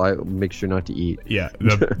probably. Well, I make sure not to eat. Yeah,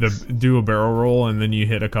 do a barrel roll and then you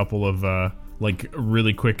hit a couple of like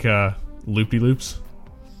really quick loopy loops.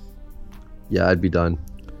 Yeah, I'd be done.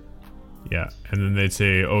 Yeah, and then they'd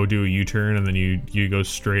say, "Oh, do a U-turn," and then you go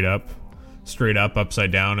straight up,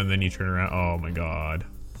 upside down, and then you turn around. Oh my God.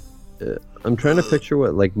 I'm trying to picture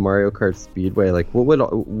what like Mario Kart Speedway. Like,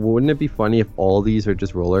 wouldn't it be funny if all these are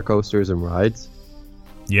just roller coasters and rides?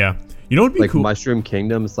 Yeah, you know what'd be like cool? Mushroom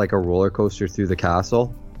Kingdom's like a roller coaster through the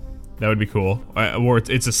castle. That would be cool. Or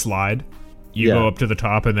it's a slide. You go up to the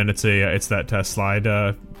top, and then it's that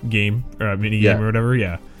slide game or mini game or whatever.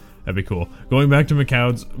 Yeah, that'd be cool. Going back to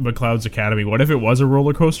McCloud's Academy. What if it was a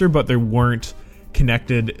roller coaster, but there weren't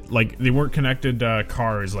connected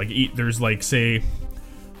cars? Like there's like say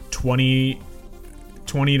 20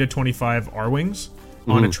 to 25 R-wings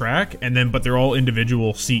on a track, and then but they're all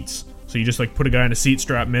individual seats. So you just like put a guy in a seat,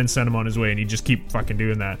 strap him in, send him on his way, and you just keep fucking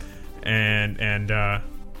doing that. And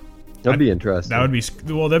that'd be interesting. That'd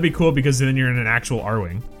be cool because then you're in an actual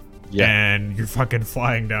R-wing. Yeah. And you're fucking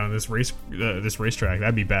flying down this racetrack.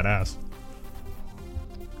 That'd be badass.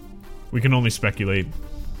 We can only speculate.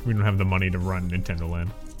 We don't have the money to run Nintendo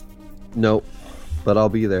Land. Nope. But I'll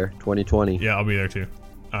be there 2020. Yeah, I'll be there too.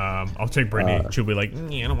 I'll take Brittany. She'll be like, I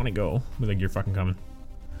don't want to go. I'll be like, you're fucking coming.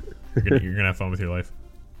 You're gonna have fun with your life.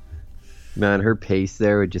 Man, her pace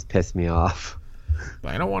there would just piss me off.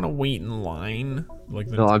 I don't want to wait in line.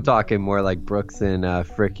 No, I'm talking more like Brooks and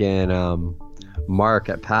frickin' Mark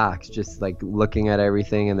at PAX, just like looking at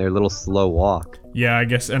everything in their little slow walk. Yeah, I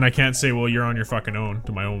guess, and I can't say, well, you're on your fucking own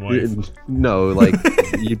to my own wife. No, like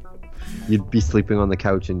you'd be sleeping on the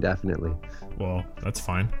couch indefinitely. Well, that's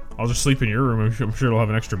fine. I'll just sleep in your room. I'm sure it'll have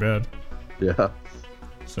an extra bed. Yeah.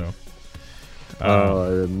 So.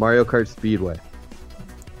 Mario Kart Speedway.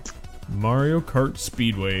 Mario Kart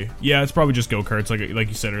Speedway. Yeah, it's probably just go-karts, like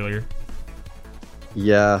you said earlier.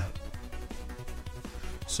 Yeah.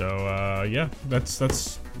 So, yeah,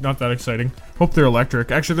 that's not that exciting. Hope they're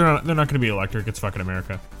electric. Actually, they're not going to be electric. It's fucking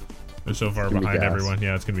America. They're so far behind everyone.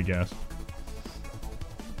 Yeah, it's going to be gas.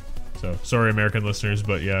 So, sorry, American listeners,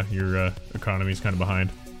 but yeah, your economy's kind of behind.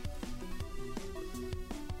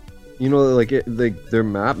 You know, like their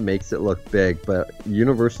map makes it look big, but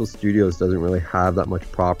Universal Studios doesn't really have that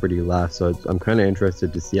much property left, so I'm kind of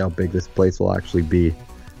interested to see how big this place will actually be.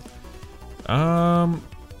 I'm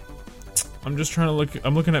just trying to look.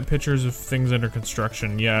 I'm looking at pictures of things under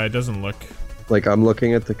construction. Yeah, it doesn't look. Like I'm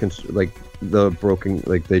looking at the broken,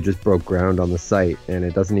 like they just broke ground on the site, and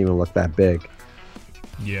it doesn't even look that big.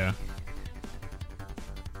 Yeah.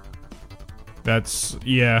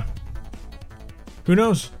 Yeah. Who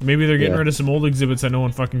knows? Maybe they're getting rid of some old exhibits that no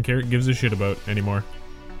one fucking gives a shit about anymore.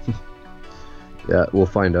 Yeah, we'll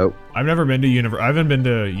find out. I've never been to I haven't been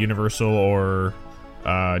to Universal or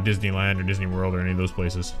Disneyland or Disney World or any of those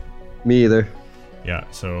places. Me either. Yeah,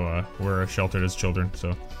 so we're sheltered as children.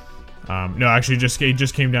 So no, actually, it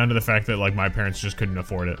just came down to the fact that like my parents just couldn't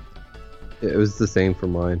afford it. It was the same for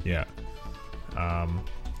mine. Yeah.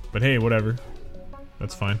 But hey, whatever.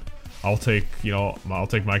 That's fine. I'll take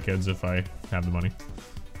my kids if I have the money.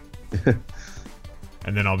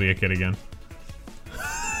 And then I'll be a kid again.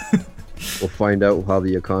 We'll find out how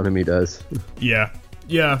the economy does. Yeah.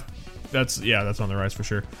 That's on the rise for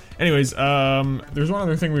sure. Anyways, there's one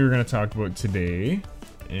other thing we were going to talk about today,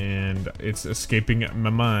 and it's escaping my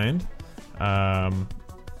mind.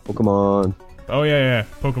 Pokemon. Oh yeah,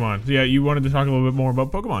 Pokemon. Yeah, you wanted to talk a little bit more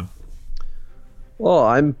about Pokemon. Well,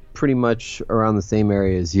 I'm pretty much around the same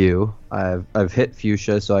area as you. I've hit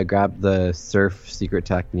Fuchsia, so I grabbed the Surf Secret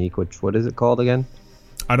Technique, what is it called again?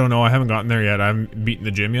 I don't know. I haven't gotten there yet. I haven't beaten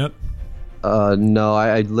the gym yet. No,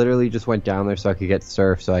 I literally just went down there so I could get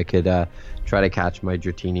Surf, so I could try to catch my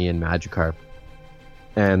Dratini and Magikarp.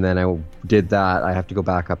 And then I did that. I have to go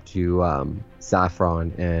back up to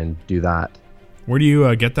Saffron and do that. Where do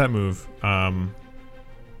you get that move?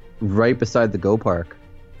 Right beside the Go Park.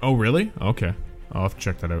 Oh, really? Okay. I'll have to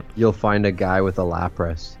check that out. You'll find a guy with a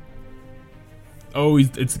Lapras. Oh,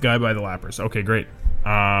 it's the guy by the Lapras. Okay, great.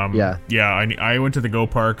 Yeah, I went to the Go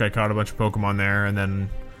Park. I caught a bunch of Pokemon there, and then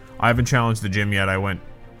I haven't challenged the gym yet. I went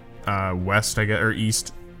west, I guess, or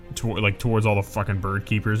east, towards all the fucking bird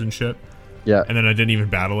keepers and shit. Yeah. And then I didn't even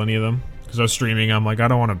battle any of them because I was streaming. I'm like, I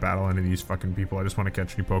don't want to battle any of these fucking people. I just want to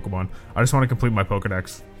catch new Pokemon. I just want to complete my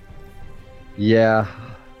Pokedex. Yeah.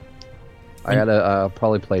 I gotta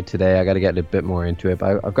probably play today. I gotta get a bit more into it.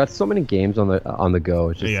 But I've got so many games on the go.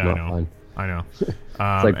 It's just not fun. I know. It's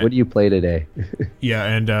like, what do you play today? Yeah,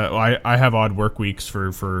 and I have odd work weeks for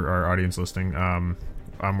our audience listening. I'm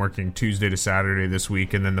working Tuesday to Saturday this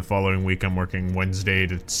week, and then the following week I'm working Wednesday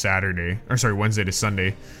to Sunday.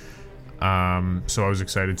 So I was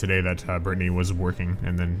excited today that Brittany was working,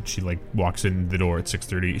 and then she like walks in the door at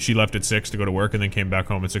 6:30. She left at 6 to go to work, and then came back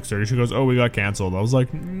home at 6:30. She goes, "Oh, we got canceled." I was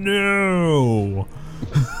like, "No,"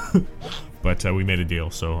 but we made a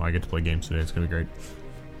deal, so I get to play games today. It's gonna be great.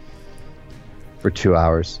 For 2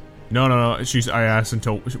 hours. No. I asked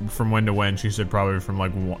until from when to when. She said probably from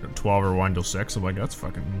like 12 or 1 till 6. I'm like, that's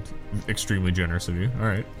fucking extremely generous of you. All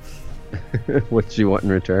right. What do you want in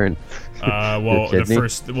return? Well,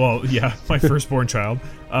 my firstborn child.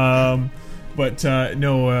 But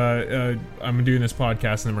I'm doing this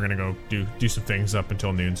podcast, and then we're gonna go do some things up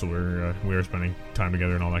until noon. So we're spending time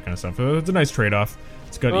together and all that kind of stuff. It's a nice trade-off.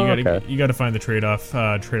 It's good. You got to find the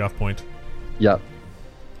trade-off point. Yep.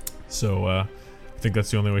 So I think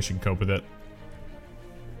that's the only way she can cope with it.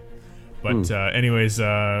 But anyways,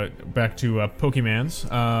 back to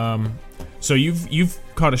Pokemans. So you've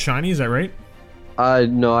caught a shiny, is that right?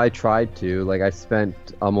 No, I tried to. Like, I spent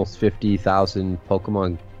almost 50,000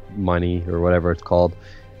 Pokemon money or whatever it's called,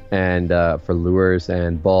 and for lures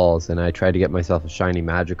and balls, and I tried to get myself a shiny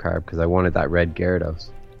Magikarp because I wanted that red Gyarados.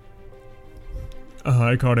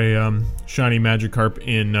 I caught a shiny Magikarp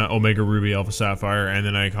in Omega Ruby Alpha Sapphire, and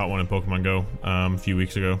then I caught one in Pokemon Go a few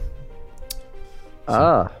weeks ago.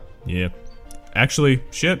 Yeah. Actually,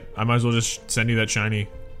 shit, I might as well just send you that shiny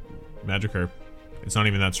Magikarp. It's not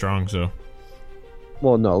even that strong, so...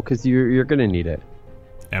 Well, no, because you're going to need it.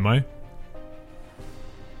 Am I?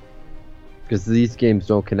 Because these games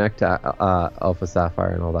don't connect to Alpha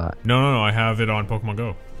Sapphire and all that. No, I have it on Pokemon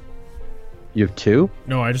Go. You have 2?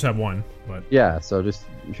 No, I just have 1, but... Yeah, so just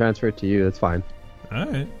transfer it to you, that's fine.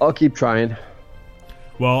 Alright. I'll keep trying.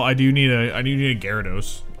 Well, I do need a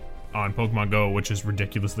Gyarados on Pokemon Go, which is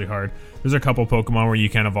ridiculously hard. There's a couple Pokemon where you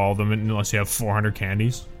can't evolve them unless you have 400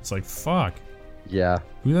 candies. It's like, fuck. Yeah.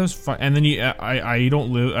 Who does and then I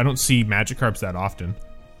don't see Magikarps that often.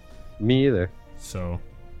 Me either. So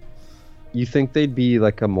you think they'd be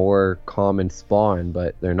like a more common spawn,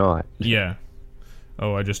 but they're not. Yeah.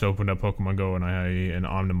 Oh, I just opened up Pokemon Go and an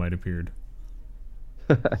Omnimite appeared.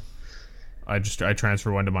 I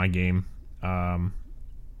transferred one to my game the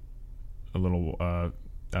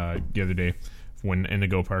other day when in the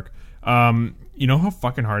Go Park. You know how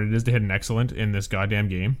fucking hard it is to hit an excellent in this goddamn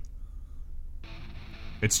game?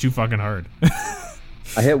 It's too fucking hard.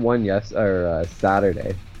 I hit one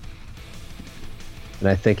Saturday, and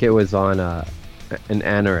I think it was on an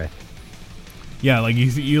Anorith. Yeah, like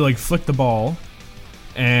you like flick the ball,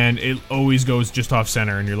 and it always goes just off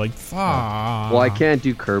center, and you're like, fuck. Well, I can't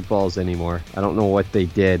do curveballs anymore. I don't know what they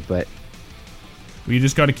did, but you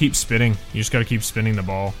just got to keep spinning. You just got to keep spinning the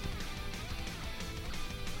ball.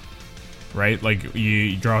 Right? Like,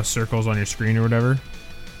 you draw circles on your screen or whatever?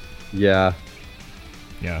 Yeah.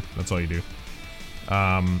 Yeah, that's all you do.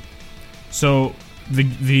 So,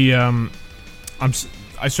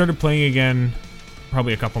 I started playing again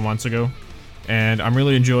probably a couple months ago, and I'm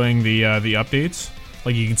really enjoying the updates.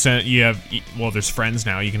 Like, you can there's friends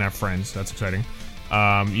now. You can have friends. That's exciting.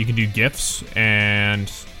 You can do GIFs, and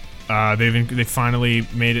they finally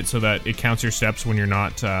made it so that it counts your steps when you're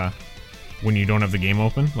not... when you don't have the game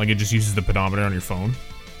open. Like, it just uses the pedometer on your phone.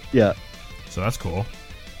 Yeah. So that's cool.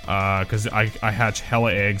 Because I hatch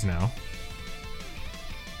hella eggs now.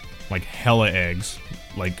 Like, hella eggs.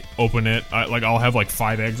 Like, open it. I'll have, like,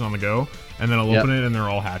 5 eggs on the go. And then I'll open it, and they're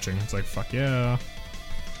all hatching. It's like, fuck yeah.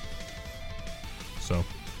 So,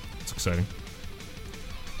 it's exciting.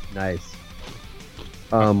 Nice.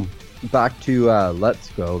 Back to Let's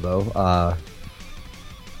Go, though. Are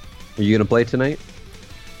you going to play tonight?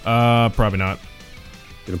 Probably not.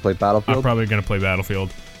 Gonna play Battlefield? I'm probably gonna play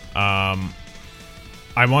Battlefield. I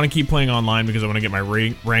want to keep playing online because I want to get my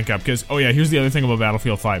rank up. Because, oh yeah, here's the other thing about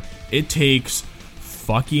Battlefield 5. It takes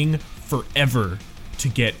fucking forever to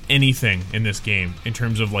get anything in this game in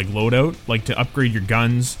terms of, like, loadout. Like, to upgrade your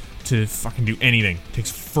guns, to fucking do anything. It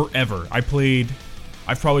takes forever. I've probably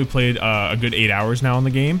played a good 8 hours now in the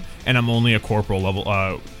game, and I'm only a corporal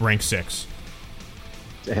level, rank 6.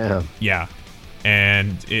 Damn. Yeah.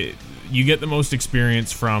 And you get the most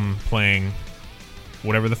experience from playing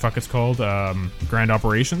whatever the fuck it's called, Grand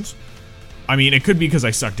Operations. I mean, it could be because I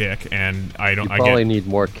suck dick and I don't. You probably need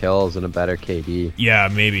more kills and a better KD. Yeah,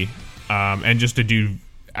 maybe, and just to do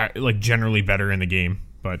like generally better in the game.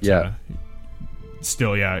 But yeah,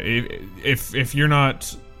 still, yeah. If you're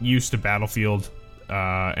not used to Battlefield,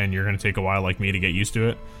 and you're gonna take a while like me to get used to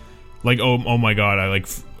it, like oh my god, I like,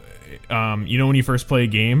 you know when you first play a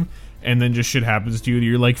game. And then just shit happens to you.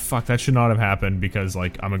 You're like, fuck, that should not have happened because,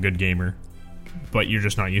 like, I'm a good gamer. But you're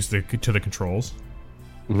just not used to the controls.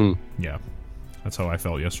 Mm-hmm. Yeah. That's how I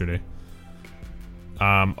felt yesterday.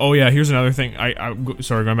 Oh yeah, here's another thing.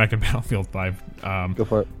 Sorry, going back to Battlefield 5. Go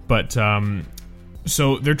for it. But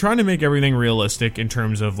so they're trying to make everything realistic in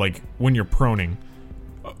terms of like when you're proning,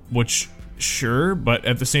 which sure, but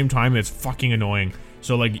at the same time it's fucking annoying.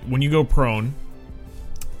 So like when you go prone,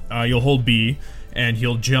 you'll hold B and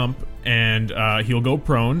he'll jump and he'll go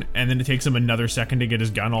prone, and then it takes him another second to get his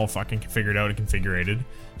gun all fucking figured out and configured.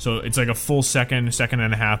 So it's like a full second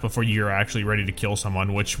and a half before you're actually ready to kill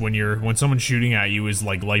someone, which when someone's shooting at you is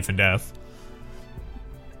like life and death.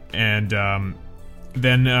 And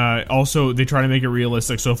then also they try to make it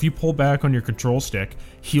realistic. So if you pull back on your control stick,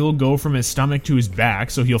 he'll go from his stomach to his back,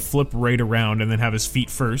 so he'll flip right around and then have his feet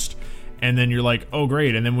first. And then you're like, oh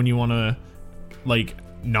great. And then when you want to like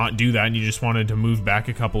not do that and you just wanted to move back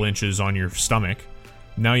a couple inches on your stomach,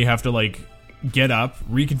 now you have to like get up,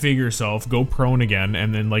 reconfigure yourself, go prone again,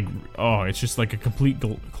 and then like, oh, it's just like a complete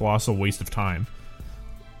colossal waste of time.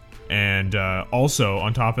 And also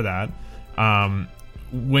on top of that,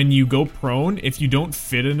 when you go prone, if you don't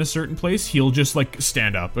fit in a certain place, he'll just like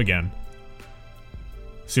stand up again.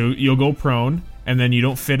 So you'll go prone, and then you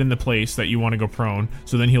don't fit in the place that you want to go prone,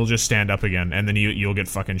 so then he'll just stand up again, and then you'll get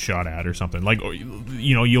fucking shot at or something. Like,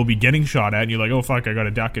 you know, you'll be getting shot at, and you're like, oh fuck, I gotta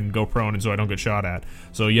duck and go prone, and so I don't get shot at.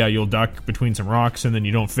 So yeah, you'll duck between some rocks, and then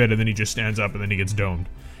you don't fit, and then he just stands up, and then he gets domed.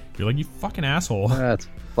 You're like, you fucking asshole. That's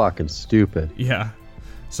fucking stupid. Yeah.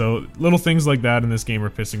 So little things like that in this game are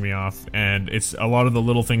pissing me off, and it's a lot of the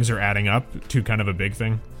little things are adding up to kind of a big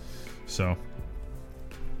thing. So...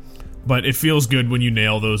 But it feels good when you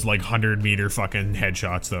nail those like 100-meter fucking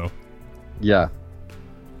headshots, though. Yeah.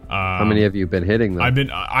 How many have you been hitting them?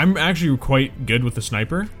 I'm actually quite good with the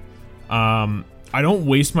sniper. I don't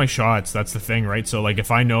waste my shots. That's the thing, right? So like if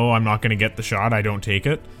I know I'm not going to get the shot, I don't take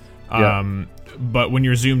it. Yeah. But when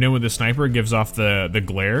you're zoomed in with the sniper, it gives off the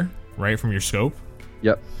glare, right, from your scope.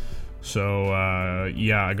 Yep. So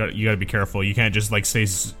yeah, you got to be careful. You can't just like stay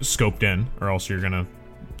scoped in, or else you're gonna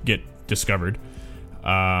get discovered.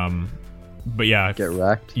 But yeah, get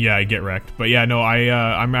wrecked. Yeah, I get wrecked. But yeah, no,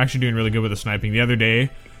 I'm actually doing really good with the sniping. The other day,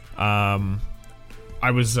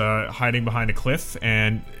 I was hiding behind a cliff,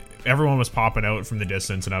 and everyone was popping out from the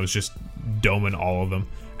distance, and I was just doming all of them.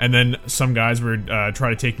 And then some guys were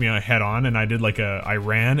trying to take me head on, and I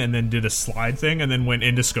ran and then did a slide thing, and then went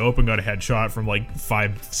into scope and got a headshot from like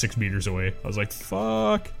 5-6 meters away. I was like,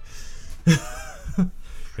 fuck.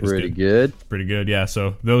 Pretty good. Pretty good, yeah.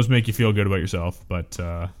 So those make you feel good about yourself, but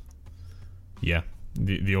yeah,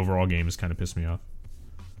 the overall game has kind of pissed me off.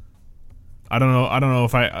 I don't know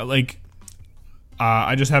if I like.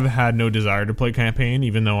 I just have had no desire to play campaign,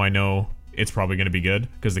 even though I know it's probably going to be good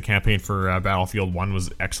because the campaign for Battlefield 1 was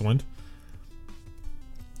excellent.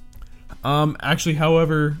 Actually,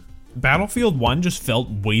 however, Battlefield 1 just felt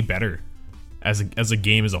way better as a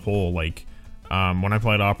game as a whole. Like. When I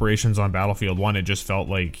played Operations on Battlefield 1, it just felt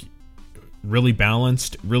like really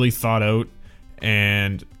balanced, really thought out,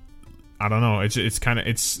 and I don't know,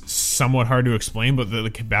 it's somewhat hard to explain, but the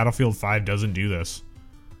Battlefield 5 doesn't do this.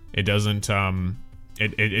 It doesn't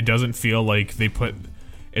it doesn't feel like they put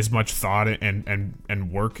as much thought and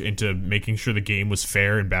work into making sure the game was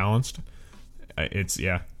fair and balanced.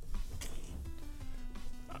 You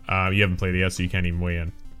haven't played it yet, so you can't even weigh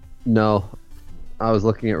in. No. I was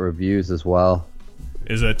looking at reviews as well.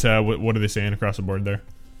 Is it what are they saying across the board there?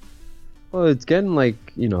 Well, it's getting like,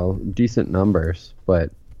 decent numbers,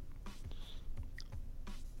 but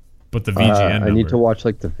the VGN number. I need to watch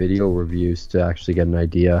like the video reviews to actually get an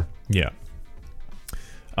idea. Yeah.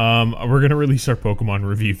 We're gonna release our Pokemon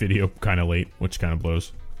review video kind of late, which kind of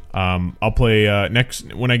blows. I'll play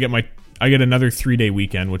next when I get another 3-day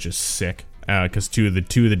weekend, which is sick. Because two of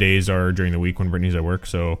the days are during the week when Brittany's at work,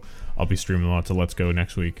 so I'll be streaming lots of Let's Go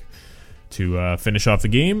next week to finish off the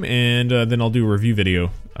game, and then I'll do a review video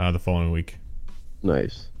the following week.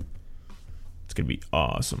 Nice. It's gonna be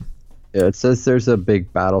awesome. Yeah, it says there's a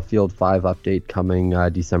big Battlefield 5 update coming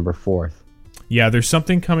December 4th. Yeah, there's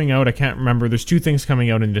something coming out. I can't remember. There's 2 things coming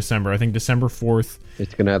out in December. I think December 4th.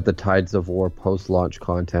 It's gonna have the Tides of War post-launch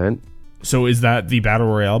content. So is that the Battle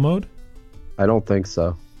Royale mode? I don't think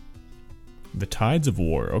so. The Tides of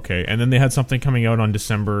War, okay. And then they had something coming out on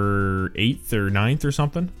December 8th or 9th or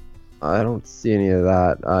something? I don't see any of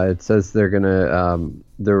that. It says they're going to,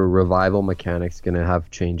 the revival mechanic's going to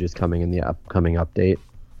have changes coming in the upcoming update.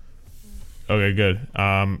 Okay, good.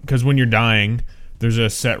 Because when you're dying, there's a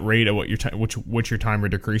set rate at what which your timer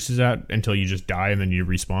decreases at until you just die and then you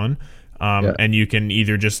respawn. Yeah. And you can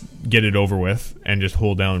either just get it over with and just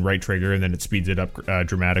hold down right trigger and then it speeds it up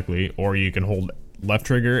dramatically, or you can hold left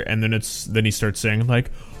trigger and then he starts saying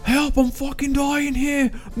like, help, I'm fucking dying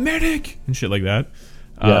here, medic, and shit like that.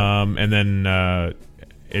 Yeah. And then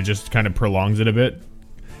It just kind of prolongs it a bit.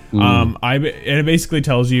 And it basically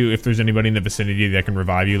tells you if there's anybody in the vicinity that can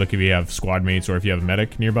revive you, like if you have squad mates or if you have a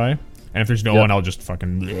medic nearby. And if there's no one, I'll just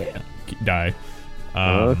fucking die.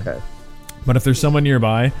 Okay. But if there's someone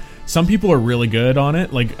nearby, some people are really good on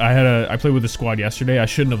it. Like I played with a squad yesterday. I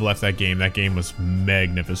shouldn't have left that game. That game was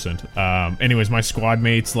magnificent. Anyways, my squad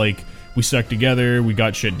mates, like, we stuck together. We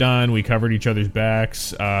got shit done. We covered each other's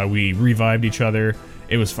backs. We revived each other.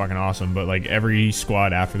 It was fucking awesome. But like every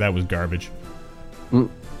squad after that was garbage.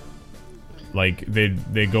 Like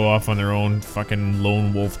they'd go off on their own fucking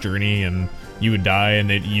lone wolf journey, and you would die, and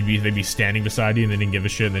they'd be standing beside you, and they didn't give a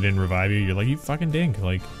shit, and they didn't revive you. You're like, you fucking dink.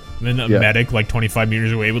 Like, and then a medic like 25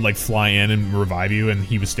 meters away would like fly in and revive you, and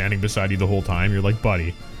he was standing beside you the whole time. You're like,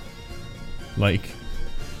 buddy. Like,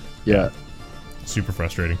 super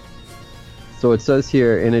frustrating. So it says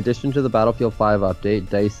here, in addition to the Battlefield 5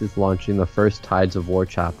 update, DICE is launching the first Tides of War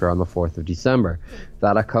chapter on the 4th of December.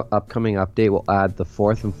 That upcoming update will add the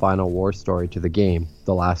fourth and final war story to the game,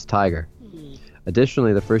 The Last Tiger.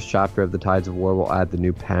 Additionally, the first chapter of the Tides of War will add the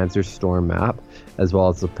new Panzer Storm map, as well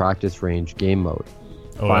as the practice range game mode.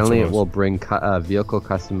 Finally, it will bring vehicle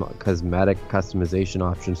cosmetic customization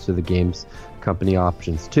options to the game's company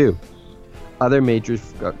options too. Other major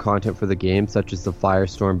content for the game, such as the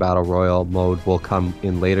Firestorm Battle Royale mode, will come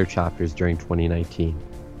in later chapters during 2019.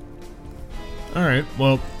 Alright,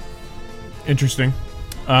 well, interesting.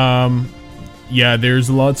 Yeah, there's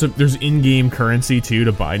in-game currency too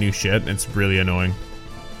to buy new shit. It's really annoying,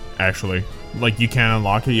 actually. Like, you can't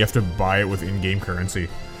unlock it, you have to buy it with in-game currency.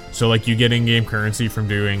 So, like, you get in-game currency from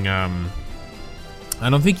doing, I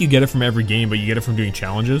don't think you get it from every game, but you get it from doing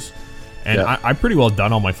challenges. And I pretty well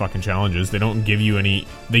done all my fucking challenges. They don't give you any...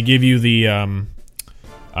 They give you the, I'm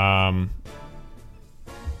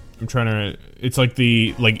trying to... It's like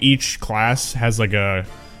the... Like, each class has, like, a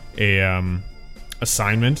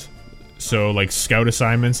assignment. So, like, scout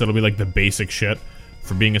assignments, that'll be, like, the basic shit.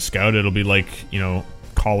 For being a scout, it'll be, like, you know,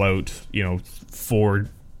 call out, you know, 4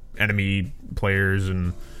 enemy players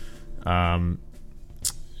and,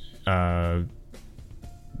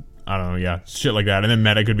 I don't know, yeah, shit like that. And then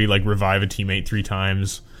meta could be like revive a teammate 3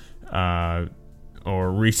 times, or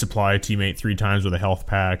resupply a teammate 3 times with a health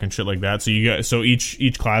pack and shit like that. So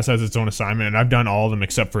each class has its own assignment, and I've done all of them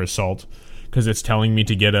except for assault, because it's telling me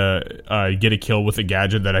to get a kill with a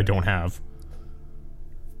gadget that I don't have.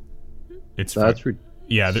 That's stupid.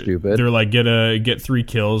 They're like get 3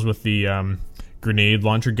 kills with the grenade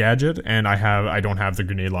launcher gadget, and I don't have the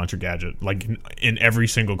grenade launcher gadget. Like in every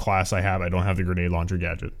single class I don't have the grenade launcher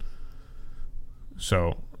gadget.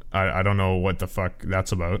 So I don't know what the fuck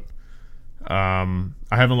that's about. I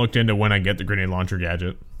haven't looked into when I get the grenade launcher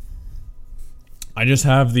gadget. I just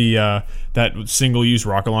have the that single-use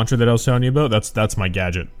rocket launcher that I was telling you about. That's my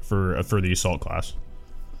gadget for the assault class.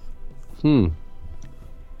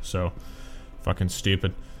 So fucking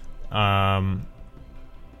stupid. And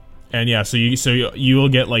yeah, so you will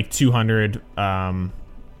get like 200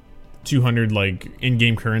 like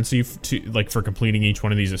in-game currency for completing each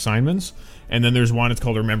one of these assignments. And then there's one, it's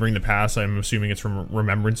called Remembering the Past. I'm assuming it's from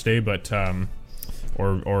Remembrance Day, but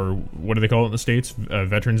or what do they call it in the States?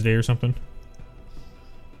 Veterans Day or something?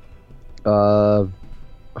 I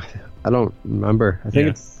don't remember. I think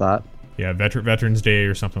it's that. Yeah, Veterans Day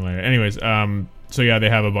or something like that. Anyways, so yeah, they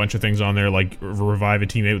have a bunch of things on there, like revive a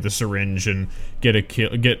teammate with a syringe and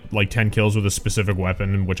get like 10 kills with a specific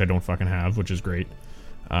weapon, which I don't fucking have, which is great.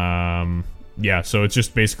 Yeah, so it's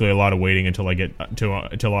just basically a lot of waiting until I get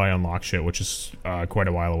until I unlock shit, which is quite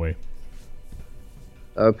a while away.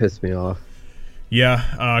 That would piss me off.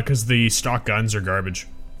 Yeah, because the stock guns are garbage.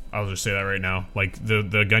 I'll just say that right now. Like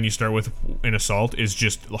the gun you start with in assault is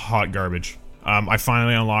just hot garbage. I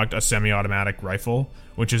finally unlocked a semi-automatic rifle,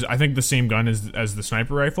 which is I think the same gun as the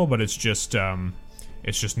sniper rifle, but it's just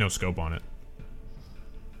no scope on it.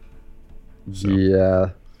 So. Yeah.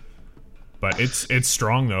 But it's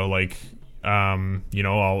strong though. Like, you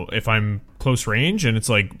know, if I'm close range and it's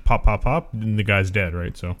like pop pop pop, then the guy's dead,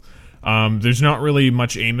 right? So, there's not really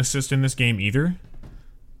much aim assist in this game either.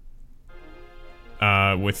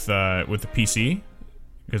 With the PC,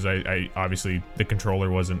 because I obviously the controller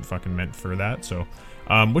wasn't fucking meant for that. So,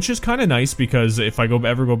 which is kind of nice because if I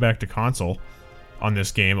ever go back to console on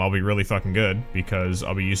this game, I'll be really fucking good because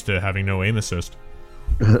I'll be used to having no aim assist.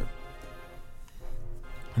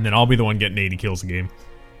 And then I'll be the one getting 80 kills a game.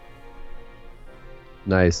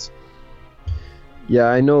 Nice. Yeah,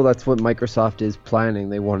 I know that's what Microsoft is planning.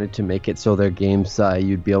 They wanted to make it so their games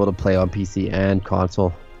you'd be able to play on PC and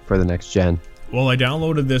console for the next gen. Well, I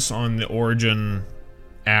downloaded this on the Origin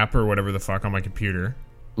app or whatever the fuck on my computer.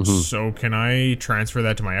 Mm-hmm. So can I transfer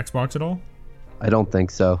that to my Xbox at all? I don't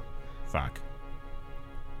think so. Fuck.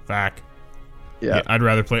 Yeah. I'd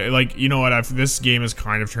rather play, like, you know what, this game has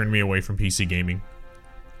kind of turned me away from PC gaming.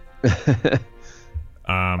 Like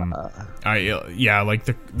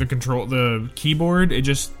the control, the keyboard, it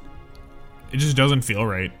just doesn't feel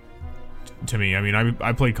right to me. I mean,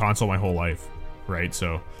 I played console my whole life, right?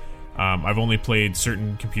 So I've only played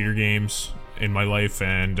certain computer games in my life,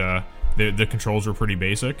 and the controls were pretty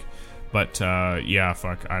basic. But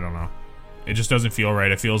fuck, I don't know. It just doesn't feel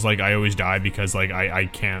right. It feels like I always die because like I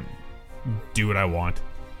can't do what I want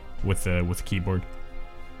with the keyboard.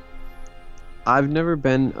 I've never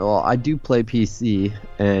been. Well, I do play PC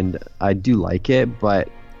and I do like it, but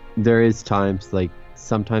there is times, like,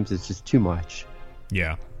 sometimes it's just too much.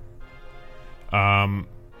 Yeah.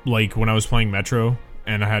 Like when I was playing Metro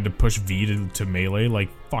and I had to push V to melee, like,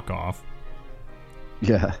 fuck off.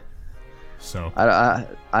 Yeah. So I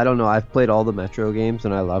don't know. I've played all the Metro games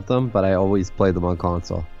and I love them, but I always play them on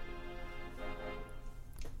console.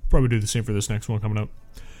 Probably do the same for this next one coming up.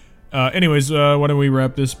 Anyways, why don't we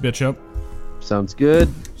wrap this bitch up? Sounds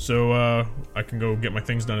good. So I can go get my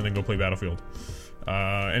things done and then go play Battlefield.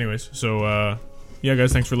 Anyways, so yeah,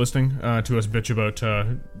 guys, thanks for listening to us bitch about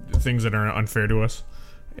things that are unfair to us.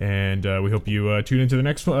 And we hope you tune into the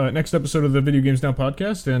next episode of the Video Games Now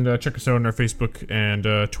podcast, and check us out on our Facebook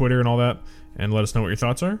and Twitter and all that, and let us know what your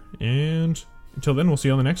thoughts are. And until then, we'll see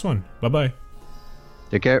you on the next one. Bye-bye.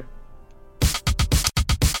 Take care.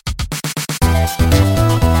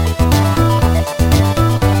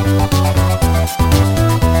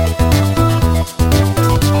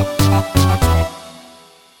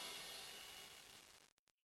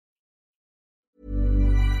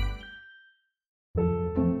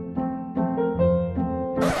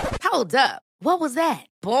 Hold up. What was that?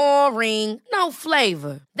 Boring. No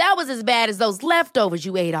flavor. That was as bad as those leftovers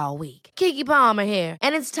you ate all week. Keke Palmer here,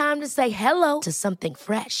 and it's time to say hello to something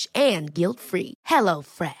fresh and guilt-free. Hello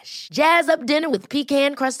Fresh. Jazz up dinner with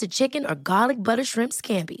pecan-crusted chicken or garlic butter shrimp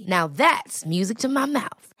scampi. Now that's music to my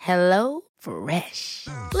mouth. Hello Fresh.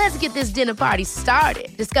 Let's get this dinner party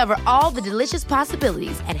started. Discover all the delicious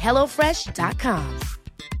possibilities at hellofresh.com.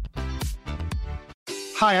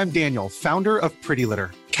 Hi, I'm Daniel, founder of Pretty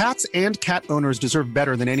Litter. Cats and cat owners deserve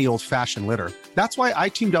better than any old-fashioned litter. That's why I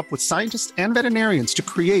teamed up with scientists and veterinarians to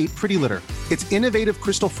create Pretty Litter. Its innovative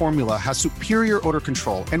crystal formula has superior odor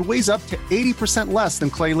control and weighs up to 80% less than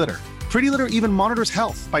clay litter. Pretty Litter even monitors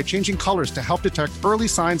health by changing colors to help detect early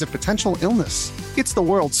signs of potential illness. It's the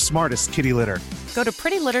world's smartest kitty litter. Go to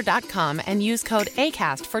prettylitter.com and use code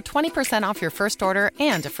ACAST for 20% off your first order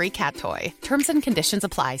and a free cat toy. Terms and conditions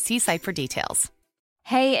apply. See site for details.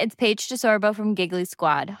 Hey, it's Paige DeSorbo from Giggly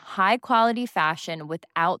Squad. High quality fashion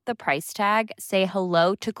without the price tag. Say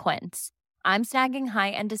hello to Quince. I'm snagging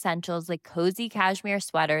high-end essentials like cozy cashmere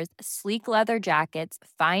sweaters, sleek leather jackets,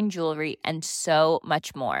 fine jewelry, and so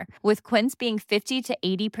much more. With Quince being 50 to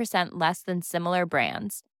 80% less than similar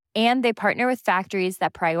brands. And they partner with factories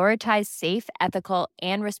that prioritize safe, ethical,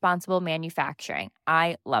 and responsible manufacturing.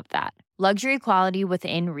 I love that. Luxury quality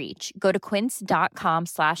within reach. Go to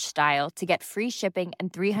quince.com/style to get free shipping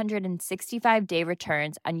and 365-day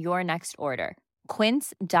returns on your next order.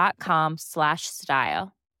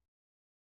 Quince.com/style.